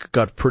week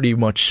got pretty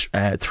much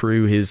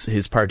through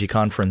his party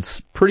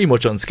conference pretty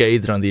much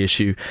unscathed on the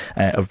issue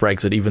of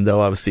Brexit, even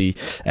though obviously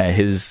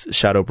his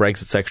shadow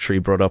Brexit secretary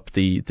brought up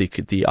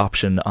the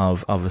option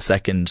of a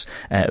second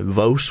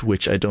vote,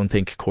 which I don't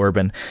think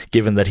Corbyn,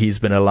 given that he's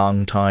been a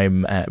long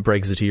time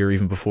Brexiteer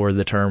even before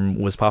the term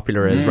was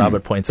popular, as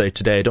Rabbitt points out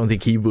today, I don't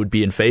think he would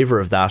be in favour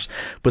of that.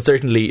 But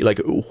certainly, like,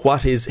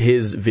 what is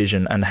his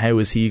vision and how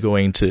is he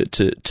going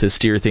to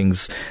steer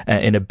things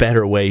in a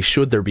better way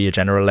should there be a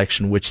general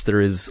election, which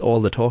there is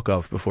all the talk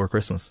of before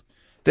Christmas?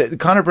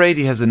 Conor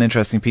Brady has an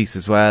interesting piece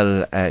as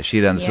well,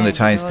 Sheila, on the Sunday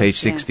Times, page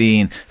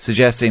 16,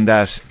 suggesting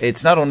that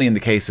it's not only in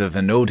the case of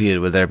a no deal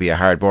will there be a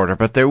hard border,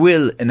 but there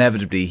will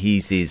inevitably, he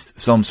sees,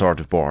 some sort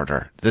of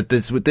border. That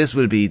this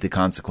will be the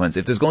consequence.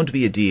 If there's going to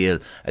be a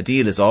deal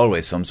is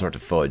always some sort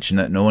of fudge.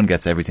 No one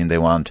gets everything they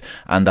want,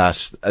 and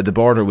that the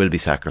border will be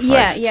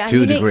sacrificed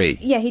to a degree.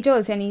 He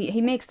does, and he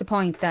makes the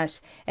point that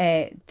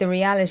the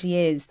reality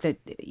is that,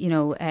 you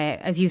know,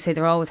 as you say,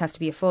 there always has to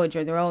be a fudge,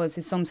 or there always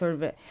is some sort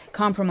of a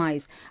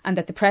compromise, and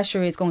that the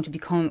pressure is going to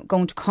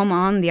come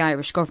on the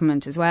Irish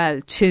government as well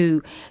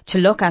to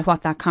look at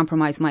what that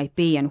compromise might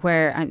be, and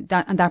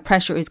that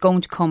pressure is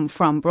going to come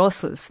from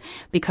Brussels,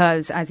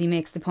 because, as he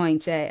makes the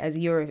point, as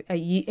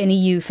an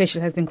EU official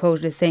has been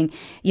quoted as saying,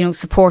 you know,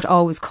 support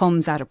always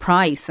comes at a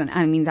price, and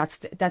I mean that's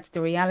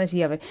the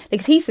reality of it.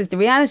 Like he says, the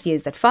reality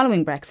is that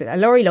following Brexit, a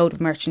lorry load of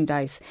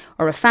merchandise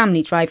or a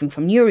family driving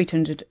from Newry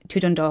to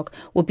Dundalk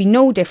would be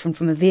no different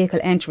from a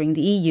vehicle entering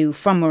the EU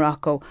from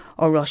Morocco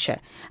or Russia.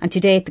 And to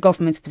date, the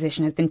government's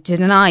position has been to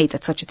deny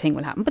that such a thing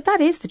will happen. But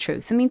that is the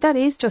truth. I mean, that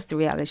is just the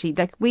reality.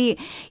 Like we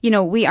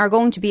are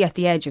going to be at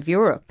the edge of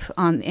Europe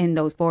in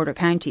those border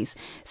counties.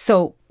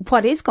 So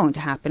what is going to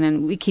happen?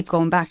 And we keep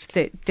going back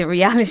to the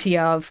reality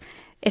of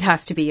it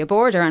has to be a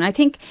border. And I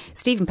think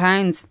Stephen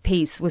Pound's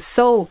piece was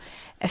so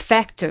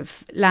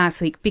effective last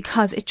week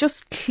because it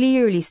just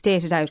clearly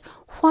stated out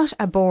what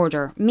a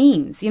border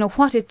means, you know,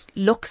 what it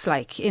looks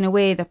like in a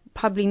way that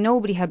probably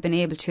nobody had been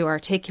able to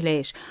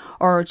articulate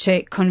or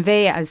to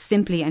convey as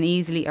simply and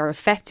easily or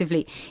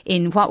effectively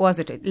in,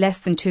 less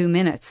than 2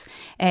 minutes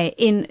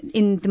in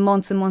the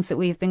months and months that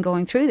we've been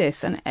going through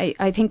this. And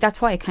I think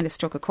that's why it kind of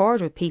struck a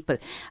chord with people.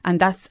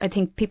 And I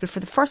think people for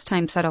the first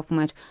time sat up and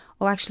went,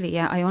 oh, actually,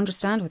 yeah, I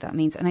understand what that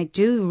means. And I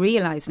do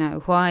realise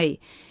now why,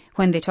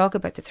 when they talk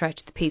about the threat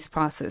to the peace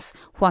process,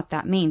 what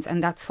that means.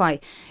 And that's why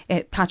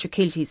Patrick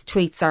Keelty's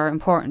tweets are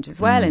important as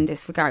well in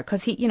this regard,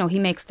 because he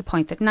makes the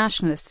point that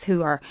nationalists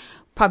who are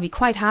probably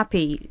quite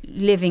happy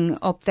living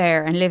up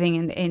there and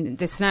living in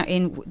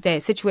the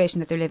situation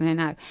that they're living in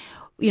now,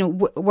 you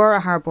know, were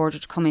a hard border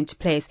to come into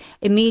place,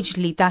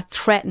 immediately that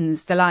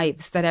threatens the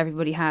lives that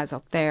everybody has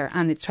up there,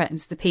 and it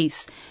threatens the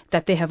peace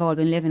that they have all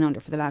been living under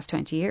for the last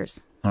 20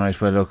 years. All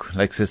right, well, look,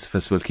 like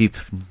Sisyphus, we'll keep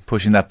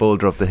pushing that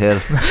boulder up the hill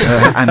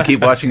and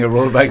keep watching it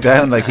roll back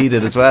down like he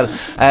did as well.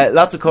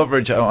 Lots of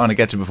coverage I want to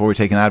get to before we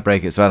take an ad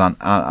break as well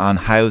on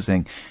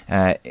housing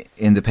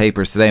in the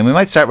papers today. And we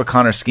might start with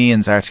Conor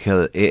Skehan's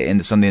article in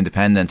the Sunday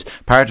Independent.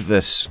 Part of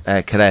it,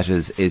 Colette,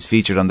 is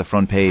featured on the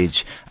front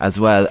page as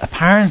well.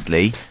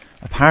 Apparently,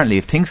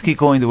 if things keep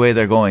going the way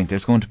they're going,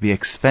 there's going to be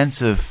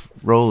expensive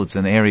roads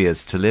and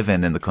areas to live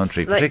in the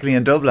country, particularly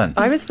in Dublin.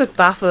 I was a bit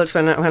baffled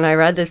when I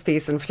read this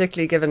piece, and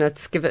particularly given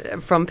its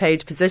front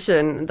page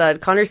position,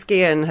 that Conor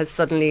Skehan has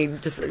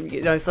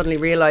suddenly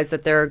realised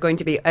that there are going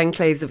to be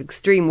enclaves of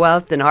extreme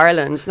wealth in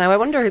Ireland. Now, I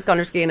wonder, has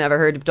Conor Skehan ever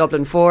heard of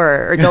Dublin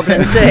 4 or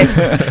Dublin 6,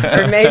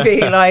 or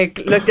maybe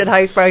looked at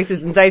house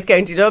prices in South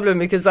County Dublin?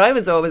 Because I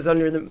was always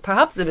under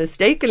perhaps the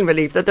mistaken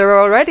belief that there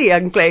are already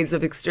enclaves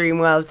of extreme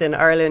wealth in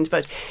Ireland.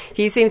 But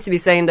he seems to be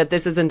saying that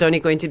this isn't only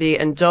going to be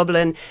in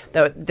Dublin,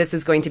 that this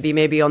is going to be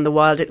maybe on the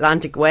Wild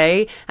Atlantic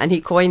Way, and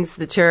he coins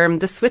the term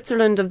the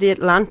Switzerland of the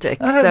Atlantic.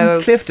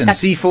 So Clifton,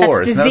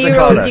 C4. That's the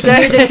zeros. You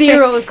can hear the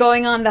zeros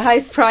going on the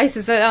house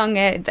prices along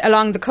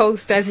the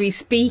coast as we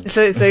speak.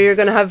 So you're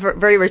going to have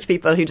very rich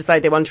people who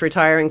decide they want to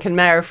retire in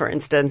Kenmare, for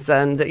instance,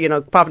 and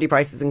property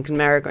prices in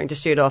Kenmare are going to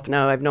shoot up.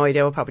 Now, I have no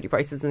idea what property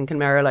prices in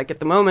Kenmare are like at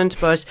the moment,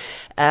 but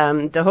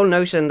the whole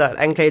notion that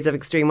enclaves of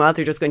extreme wealth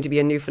are just going to be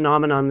a new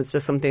phenomenon is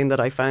just something that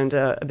I found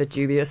a bit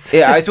dubious.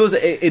 Yeah, I suppose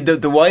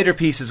the wider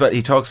piece is what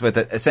he talks about,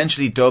 that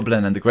essentially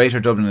Dublin and the greater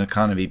Dublin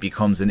economy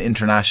becomes an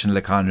international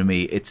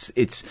economy.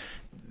 It's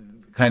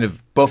kind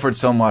of buffered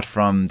somewhat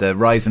from the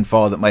rise and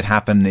fall that might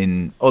happen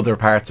in other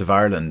parts of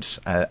Ireland,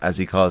 as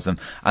he calls them,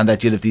 and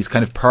that you'll have these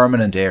kind of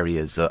permanent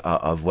areas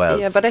of wealth.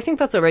 Yeah, but I think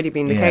that's already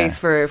been the case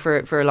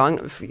for a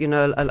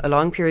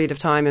long period of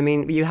time. I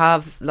mean, you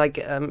have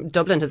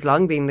Dublin has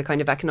long been the kind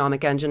of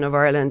economic engine of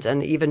Ireland,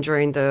 and even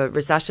during the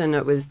recession,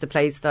 it was the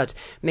place that,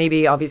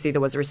 maybe obviously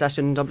there was a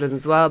recession in Dublin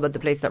as well, but the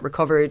place that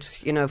recovered,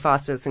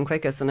 fastest and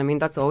quickest. And I mean,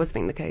 that's always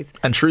been the case.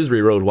 And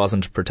Shrewsbury Road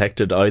wasn't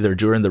protected either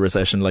during the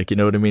recession.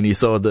 You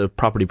saw the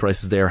property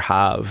prices there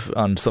halve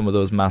on some of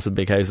those massive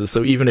big houses.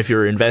 So even if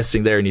you're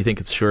investing there and you think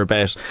it's a sure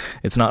bet,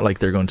 it's not like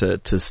they're going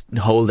to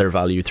hold their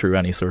value through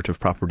any sort of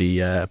property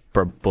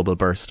bubble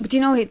burst. But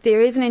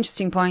there is an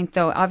interesting point,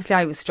 though. Obviously,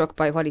 I was struck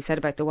by what he said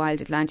about the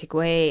Wild Atlantic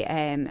Way,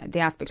 the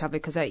aspect of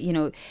it, because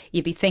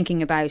you'd be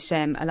thinking about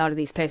a lot of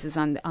these places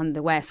on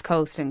the west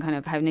coast and kind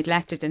of how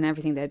neglected and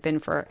everything they've been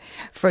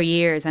for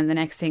years, and the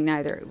next thing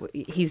now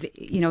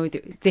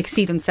they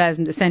see themselves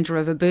in the centre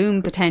of a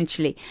boom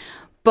potentially.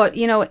 But,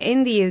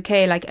 in the UK,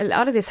 a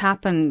lot of this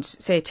happened,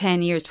 say,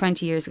 10 years,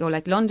 20 years ago.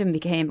 London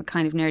became a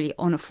kind of nearly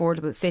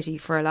unaffordable city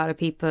for a lot of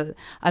people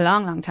a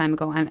long, long time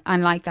ago.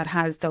 And like that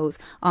has those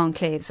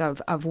enclaves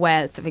of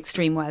wealth, of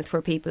extreme wealth,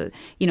 where people,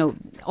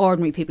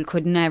 ordinary people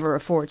could never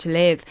afford to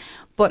live.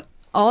 But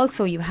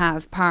also you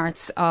have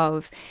parts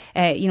of,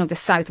 the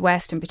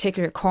southwest, in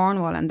particular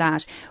Cornwall and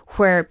that,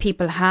 where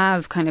people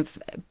have kind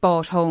of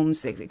bought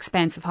homes,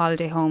 expensive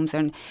holiday homes,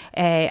 and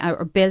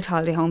or built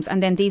holiday homes,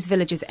 and then these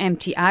villages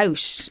empty out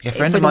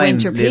for the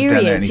winter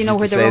period,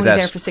 where they're only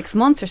there for 6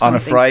 months or something.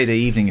 On a Friday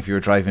evening, if you were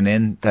driving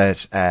in, that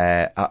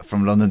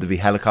from London there'd be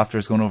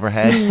helicopters going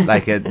overhead,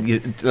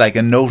 like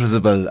a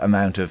noticeable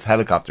amount of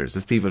helicopters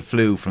as people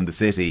flew from the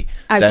city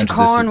out down to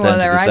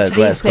Cornwall or out to these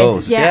places.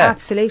 Coast. Yeah,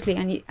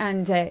 absolutely.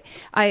 And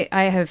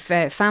I have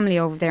family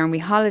over there, and we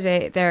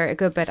holiday there a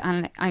good bit,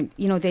 and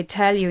they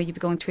tell you'd be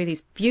going through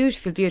these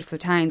beautiful, beautiful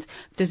towns.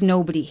 There's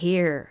nobody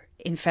here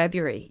in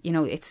February.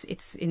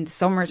 It's in the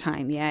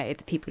summertime,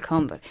 people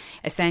come, but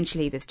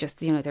essentially there's just,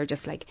 they're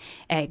just like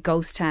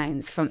ghost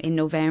towns from in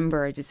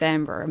November or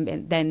December, and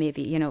then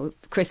maybe,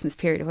 Christmas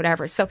period or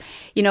whatever. So,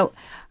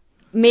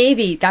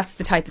 maybe that's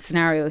the type of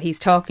scenario he's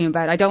talking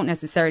about. I don't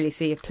necessarily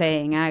see it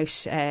playing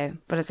out,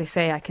 but as I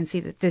say, I can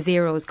see that the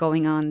zeros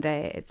going on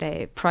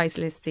the price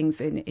listings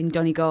in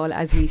Donegal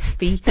as we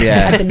speak.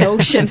 At the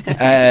notion.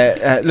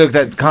 Look,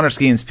 that Conor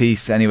Skehan's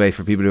piece, anyway,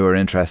 for people who are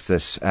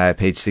interested,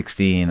 page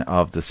 16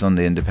 of the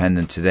Sunday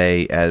Independent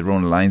today.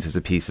 Ronan Lyons has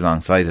a piece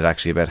alongside it,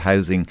 actually, about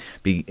housing.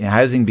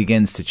 Housing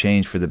begins to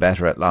change for the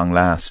better at long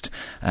last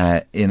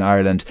in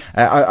Ireland.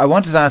 I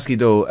wanted to ask you,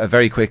 though,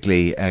 very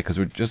quickly, because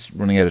we're just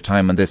running out of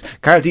time on this.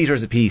 Carl Dieter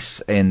has a piece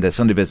in the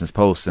Sunday Business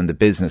Post in the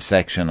business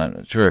section, I'm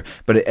not sure,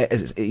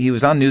 but he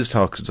was on News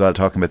Talk as well,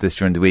 talking about this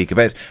during the week,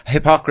 about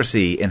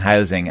hypocrisy in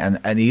housing,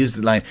 and he used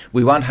the line,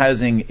 we want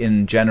housing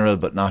in general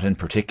but not in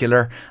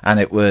particular, and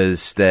it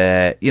was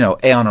the,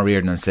 Aon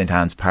O'Riordan and St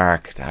Anne's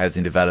Park, the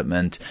housing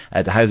development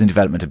at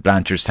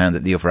Blanchardstown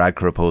that Leo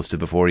Varadkar opposed to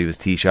before he was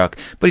Taoiseach.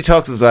 But he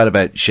talks as well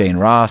about Shane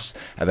Ross,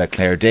 about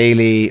Claire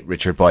Daly,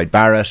 Richard Boyd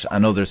Barrett,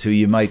 and others who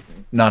you might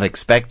not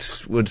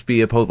expect would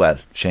be opposed. Well,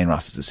 Shane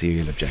Ross is a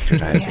serial objector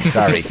to housing,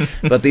 sorry.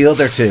 But the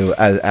other two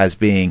as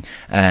being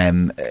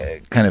kind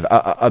of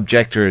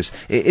objectors.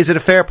 Is it a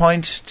fair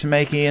point to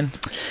make, Ian?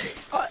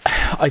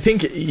 I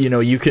think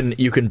you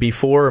can be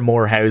for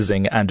more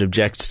housing and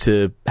object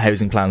to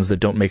housing plans that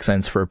don't make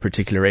sense for a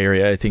particular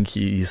area. I think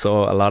you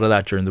saw a lot of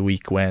that during the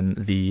week when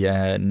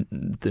the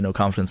no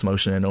confidence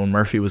motion in Owen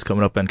Murphy was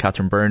coming up, and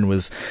Catherine Byrne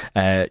was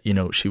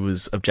she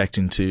was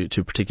objecting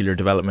to particular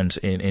development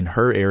in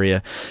her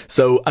area.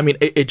 So I mean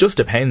it just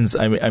depends.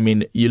 I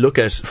mean you look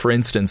at, for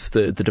instance,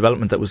 the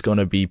development that was going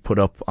to be put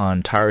up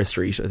on Tara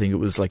Street. I think it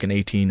was like an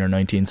 18 or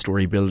 19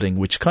 story building,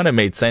 which kind of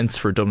made sense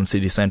for Dublin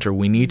city centre.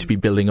 We need to be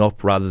building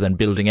up rather than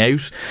building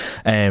out,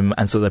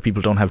 and so that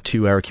people don't have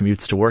 2-hour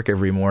commutes to work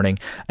every morning,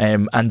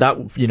 and that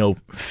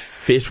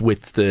fit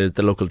with the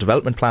local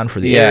development plan for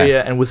the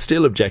area and was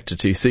still objected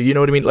to. So you know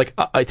what I mean? Like,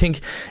 I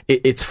think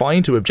it's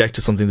fine to object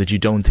to something that you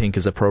don't think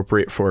is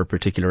appropriate for a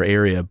particular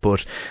area,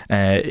 but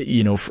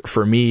you know,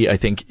 for me, I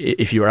think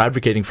if you are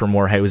advocating for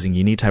more housing,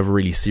 you need to have a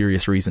really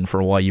serious reason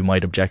for why you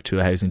might object to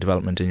a housing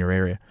development in your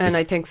area. And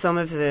I think some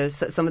of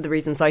the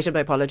reasons cited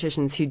by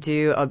politicians who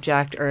do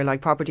object are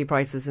like property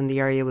prices in the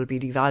area will be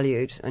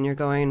devalued, and you're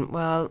going,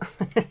 well,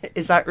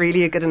 is that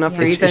really a good enough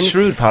reason? It's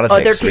shrewd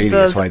politics, really,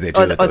 is why they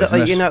do it,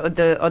 isn't it? You know,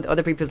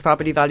 other people's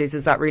property values,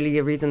 is that really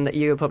a reason that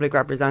you, a public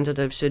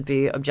representative, should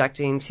be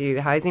objecting to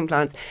housing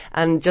plans?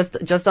 And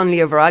just on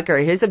Leo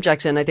Varadkar, his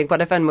objection, I think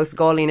what I found most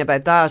galling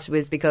about that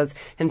was because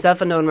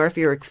himself and Noel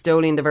Murphy are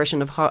extolling the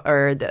version of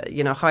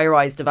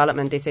high-rise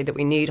development. They say that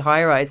we need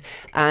high-rise,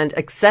 and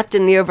except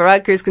in Leo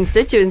Varadkar's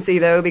constituency,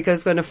 though,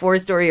 because when a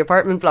 4-storey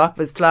apartment block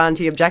was planned,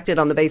 he objected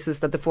on the basis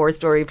that the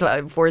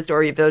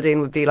 4-storey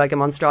building would be like a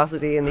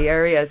monstrosity in the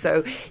area.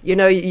 So, you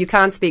know, you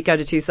can't speak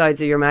out of two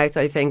sides of your mouth,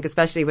 I think,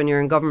 especially when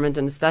you're in government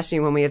and especially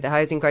when we have the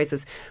housing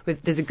crisis.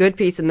 There's a good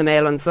piece in the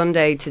Mail on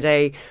Sunday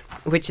today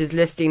which is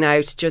listing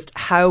out just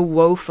how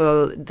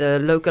woeful the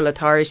local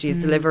authorities'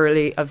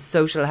 delivery of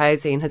social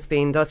housing has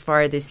been thus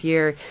far this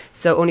year.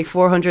 So only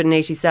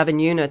 487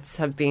 units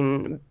have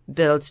been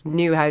built,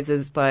 new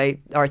houses by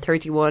our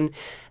 31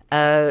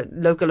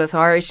 local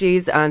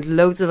authorities, and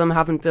loads of them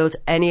haven't built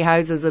any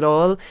houses at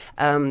all.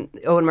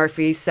 Eoin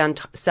Murphy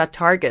set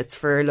targets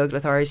for local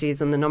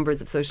authorities and the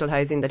numbers of social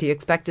housing that he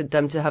expected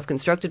them to have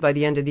constructed by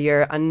the end of the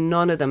year, and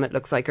none of them, it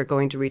looks like, are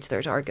going to reach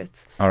their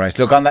targets. All right,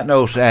 look, on that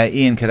note,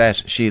 Ian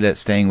Cadet, Sheila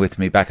staying with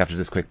me, back after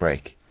this quick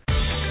break.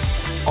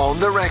 On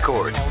the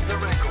record.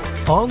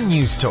 On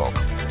News Talk.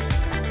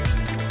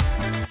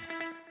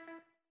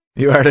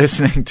 You are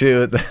listening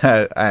to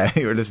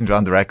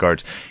On the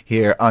Record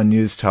here on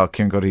News Talk.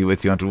 Kieran Cuddihy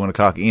with you until 1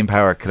 o'clock. Ian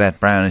Power, Colette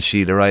Brown and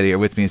Sheila Riley are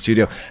with me in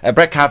studio.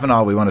 Brett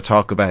Kavanaugh we want to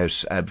talk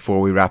about before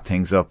we wrap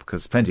things up,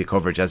 because plenty of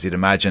coverage, as you'd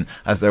imagine,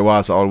 as there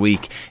was all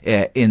week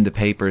in the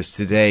papers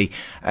today.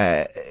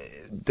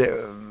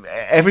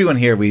 Everyone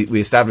here,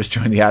 we established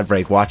during the ad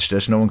break, watched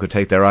it. No one could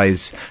take their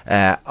eyes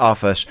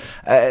off it.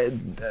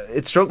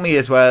 It struck me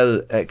as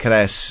well,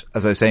 Colette,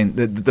 as I was saying,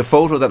 the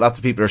photo that lots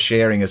of people are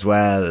sharing as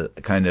well,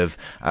 kind of,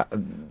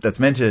 that's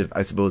meant to,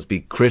 I suppose, be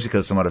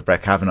critical somewhat of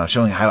Brett Kavanaugh,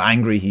 showing how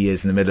angry he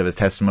is in the middle of his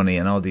testimony,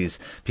 and all these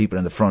people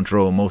in the front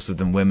row, most of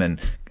them women,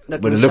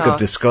 with a look of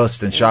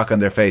disgust and shock on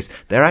their face.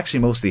 They're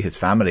actually mostly his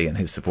family and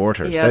his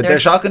supporters. Yeah, their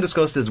shock and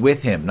disgust is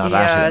with him, not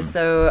at him.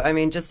 So, I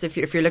mean, just if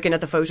you're looking at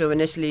the photo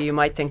initially, you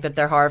might think that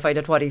they're horrified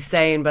at what he's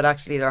saying, but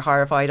actually they're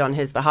horrified on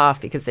his behalf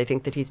because they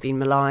think that he's been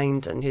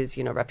maligned and his,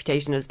 you know,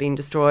 reputation has been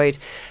destroyed.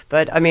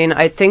 But I mean,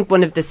 I think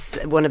one of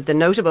the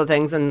notable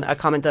things, and a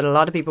comment that a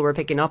lot of people were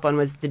picking up on,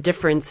 was the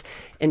difference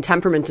in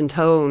temperament and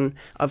tone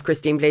of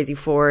Christine Blasey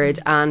Ford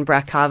and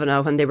Brett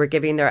Kavanaugh when they were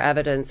giving their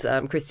evidence.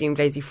 Christine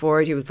Blasey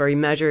Ford, he was very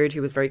measured, he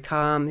was very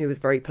calm, he was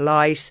very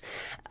polite,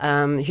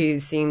 he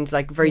seemed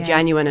like very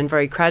genuine and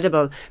very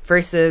credible,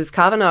 versus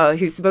Kavanaugh,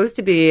 who's supposed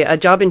to be a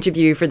job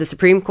interview for the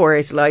Supreme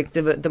Court, like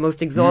the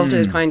most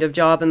exalted kind of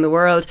job in the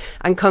world,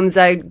 and comes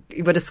out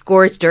with a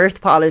scorched earth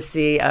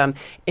policy,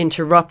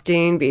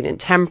 interrupting, being in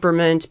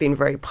temperament, being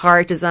very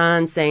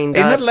partisan, saying that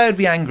you're not allowed to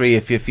be angry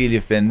if you feel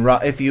you've been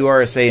if you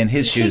are, say, in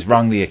his shoes,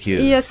 wrongly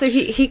accused. Yeah, so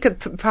he could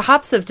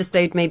perhaps have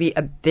displayed maybe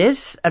a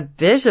bit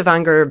of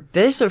anger, a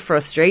bit of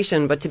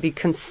frustration, but to be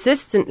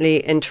consistently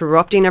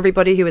interrupting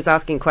everybody who was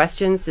asking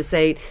questions, to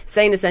saying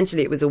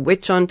essentially it was a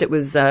witch hunt, it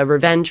was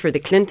revenge for the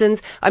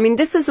Clintons. I mean,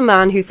 this is a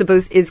man who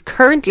is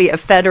currently a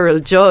federal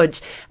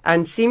judge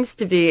and seems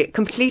to be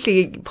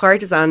completely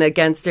partisan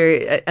against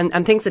her,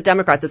 and thinks that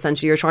Democrats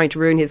essentially are trying to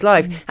ruin his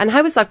life. And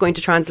how is that going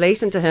to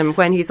translate into him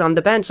when he's on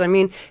the bench? I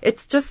mean,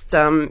 it's just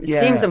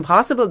seems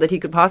impossible that he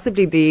could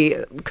possibly be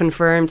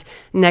confirmed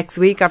next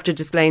week after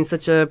displaying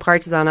such a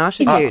partisan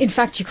attitude. In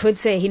fact, you could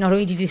say he not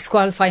only did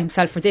disqualify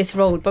himself for this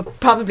role, but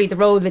probably the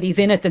role that he's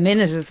in at the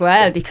minute as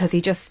well, because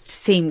he just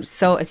seemed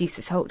so, as you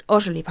said, so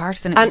utterly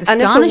partisan. It was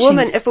astonishing.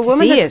 And if a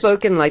woman had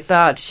spoken like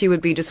that, she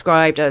would be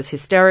described as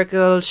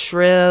hysterical,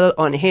 shrill,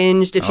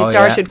 unhinged. If she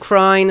started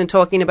crying and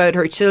talking about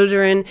her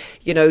children,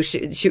 you know,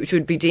 she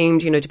would be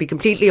deemed, you know, to be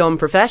completely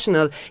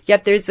unprofessional.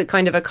 Yet there's a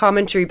kind of a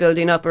commentary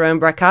building up around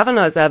Brett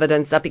Kavanaugh's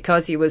evidence that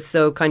because he was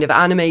so kind of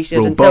animated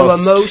and so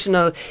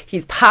emotional,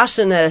 he's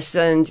passionate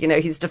and, you know,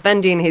 he's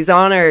defending his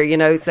honour, you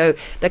know, so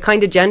the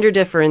kind of gender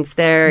difference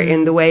there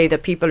in the way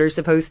that people are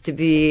supposed to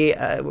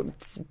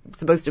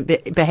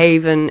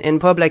behave in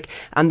public,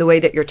 and the way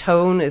that your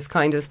tone is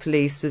kind of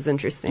policed is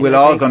interesting. We're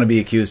all going to be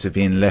accused of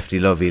being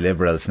lefty-lovey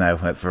liberals now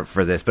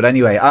for this. But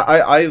anyway,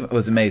 I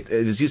was amazed,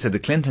 as you said, the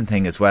Clinton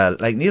thing as well.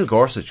 Like, Neil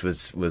Gorsuch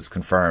was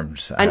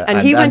confirmed. And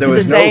he went there to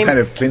was the no same kind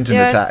of Clinton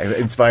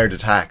inspired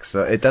attack.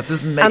 So that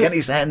doesn't make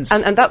any sense.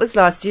 And that was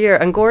last year.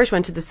 And Gorsuch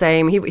went to the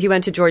same. He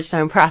went to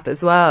Georgetown Prep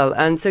as well.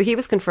 And so he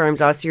was confirmed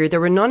last year. There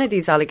were none of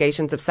these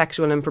allegations of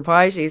sexual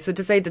impropriety. So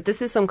to say that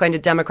this is some kind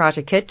of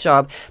democratic hit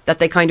job, that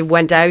they kind of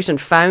went out and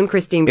found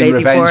Christine Blasey Ford. In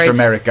revenge Ford. for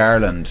Merrick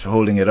Garland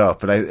holding it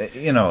up. But,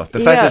 the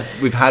fact that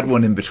we've had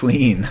one in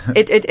between.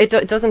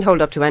 It doesn't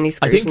hold up to any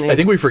scrutiny. I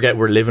think we forget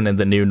we're living in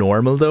the new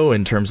normal, though,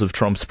 in terms of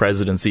Trump's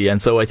presidency.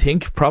 And so I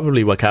think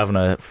probably what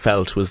Kavanaugh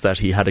felt was that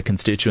he had a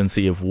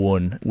constituency of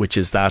one, which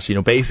is that,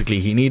 basically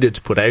he needed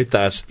to put out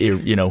that,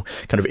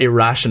 kind of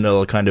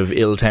irrational, kind of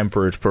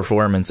ill-tempered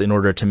performance in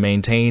order to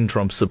maintain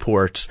Trump's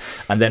support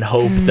and then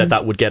hope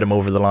that would get him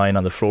over the line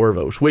on the floor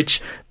vote,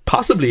 which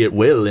possibly it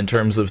will, in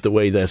terms of the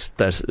way that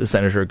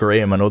Senator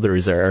Graham and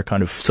others are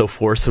kind of so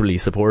forcibly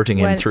supporting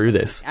him through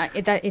this.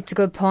 It's a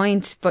good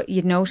point, but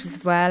you'd notice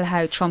as well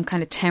how Trump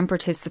kind of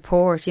tempered his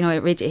support.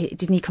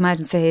 Didn't he come out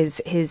and say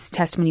his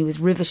testimony was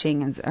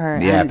riveting?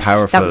 And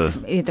powerful.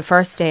 That was the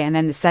first day, and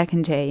then the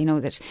second day,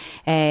 that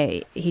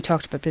he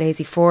talked about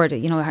Blasey Ford.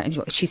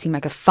 She seemed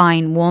like a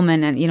fine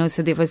woman, and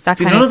so there was that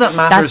kind none of that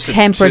matters that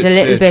tempered to a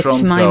little bit Trump,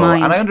 to my though,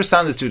 mind. and I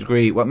understand this to a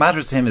degree. What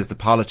matters to him is the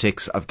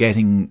politics of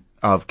getting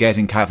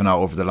Kavanaugh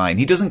over the line.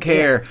 He doesn't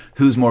care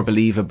who's more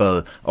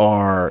believable,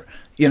 or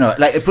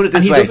put it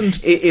this way: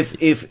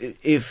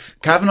 if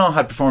Kavanaugh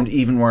had performed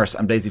even worse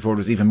and Blasey Ford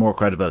was even more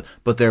credible,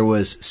 but there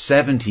was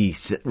 70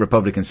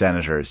 Republican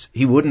senators,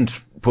 he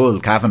wouldn't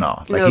pull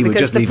Kavanaugh. He would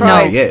just leave him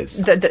where he is.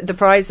 The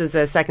prize is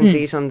a second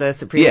seat on the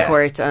Supreme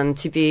Court, and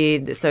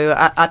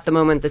at the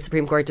moment the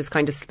Supreme Court is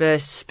kind of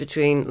split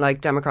between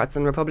Democrats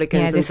and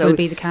Republicans. Yeah, this would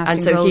be the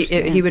casting vote.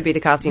 He would be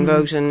the casting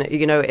vote, and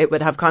it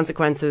would have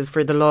consequences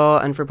for the law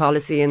and for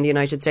policy in the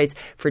United States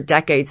for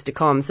decades to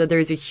come. So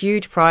there's a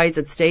huge prize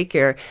at stake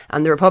here,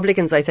 and the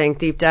Republicans, I think,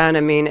 deep down,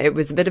 it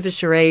was a bit of a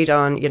charade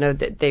on,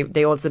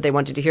 they also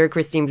wanted to hear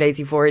Christine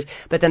Blasey Ford,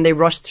 but then they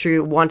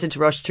wanted to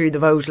rush through the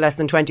vote less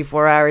than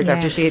 24 hours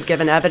after she had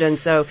given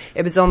evidence. So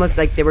it was almost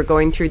like they were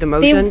going through the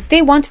motions.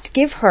 They wanted to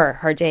give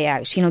her day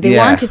out. They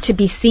wanted to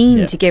be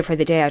seen to give her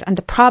the day out. And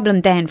the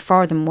problem then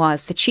for them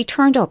was that she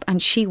turned up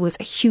and she was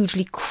a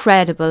hugely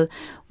credible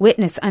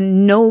witness,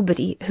 and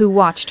nobody who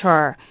watched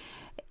her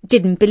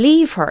didn't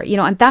believe her,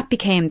 and that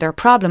became their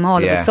problem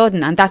all of a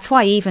sudden. And that's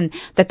why even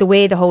that the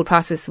way the whole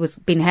process was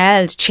being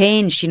held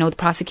changed. The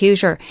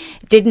prosecutor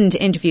didn't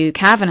interview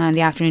Kavanaugh in the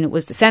afternoon. It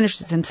was the senators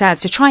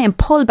themselves to try and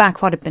pull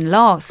back what had been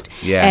lost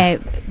on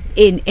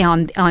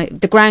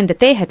the ground that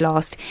they had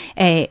lost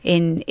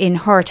in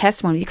her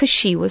testimony, because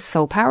she was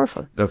so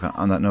powerful. Look,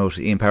 on that note,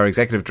 Ian Power,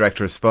 Executive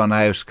Director of Spun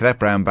Out, Colette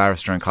Brown,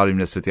 barrister and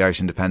columnist with the Irish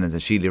Independent,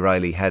 and Sheila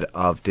Riley, Head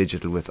of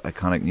Digital with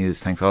Iconic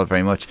News. Thanks all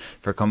very much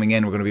for coming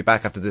in. We're going to be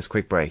back after this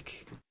quick break.